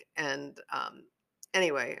sick. And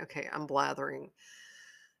anyway, okay, I'm blathering.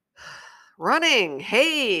 Running.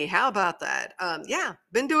 Hey, how about that? Yeah,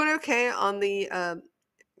 been doing okay on the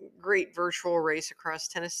great virtual race across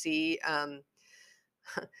Tennessee.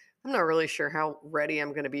 I'm not really sure how ready I'm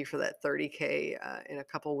going to be for that 30K in a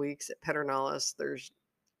couple weeks at Pedernales. There's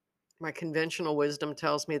my conventional wisdom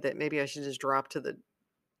tells me that maybe I should just drop to the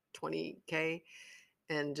 20K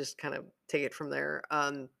and just kind of take it from there.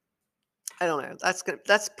 I don't know.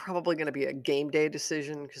 That's probably gonna be a game day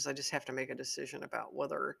decision because I just have to make a decision about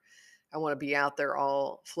whether I want to be out there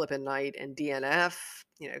all flipping night and DNF,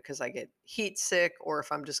 because I get heat sick, or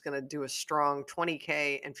if I'm just gonna do a strong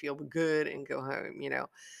 20K and feel good and go home.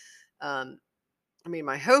 Um, I mean,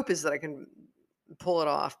 my hope is that I can pull it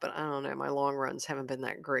off, but I don't know. My long runs haven't been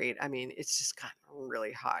that great. I mean, it's just gotten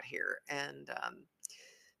really hot here, and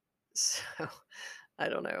so I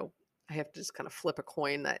don't know. I have to just kind of flip a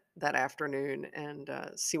coin that afternoon and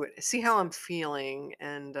see how I'm feeling.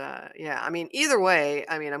 And yeah, I mean, either way,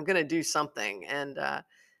 I mean, I'm gonna do something, and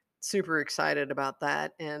super excited about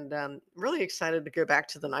that, and really excited to go back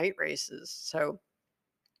to the night races. So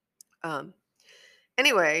um,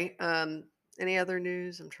 anyway, any other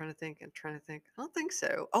news? I'm trying to think. I'm trying to think. I don't think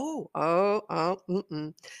so. Oh.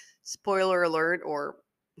 Spoiler alert, or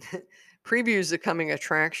previews of coming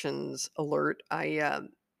attractions alert. I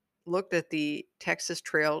looked at the Texas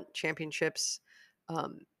Trail Championships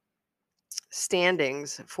um,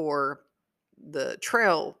 standings for the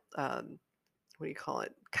trail, what do you call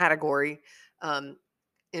it, category, um,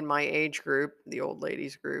 in my age group, the old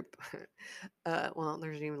ladies group. Well,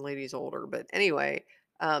 there's even ladies older, but anyway,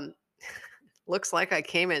 um, looks like I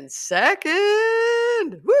came in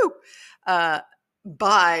second. Woo! Uh,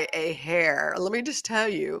 by a hair. Let me just tell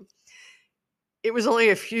you, it was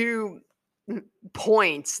only a few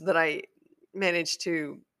points that I managed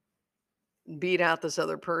to beat out this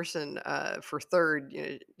other person for third.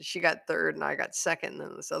 She got third and I got second, and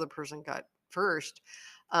then this other person got first.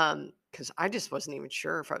 Because I just wasn't even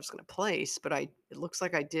sure if I was going to place, but it looks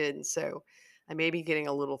like I did, and so I may be getting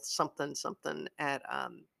a little something something at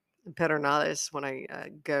Pedernales when I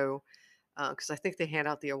go, because I think they hand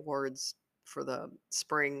out the awards for the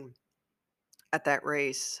spring at that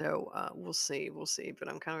race. So we'll see. But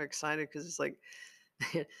I'm kind of excited because it's like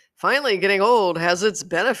finally getting old has its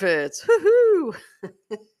benefits. Woohoo!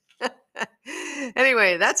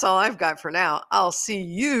 Anyway, that's all I've got for now. I'll see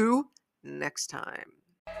you next time.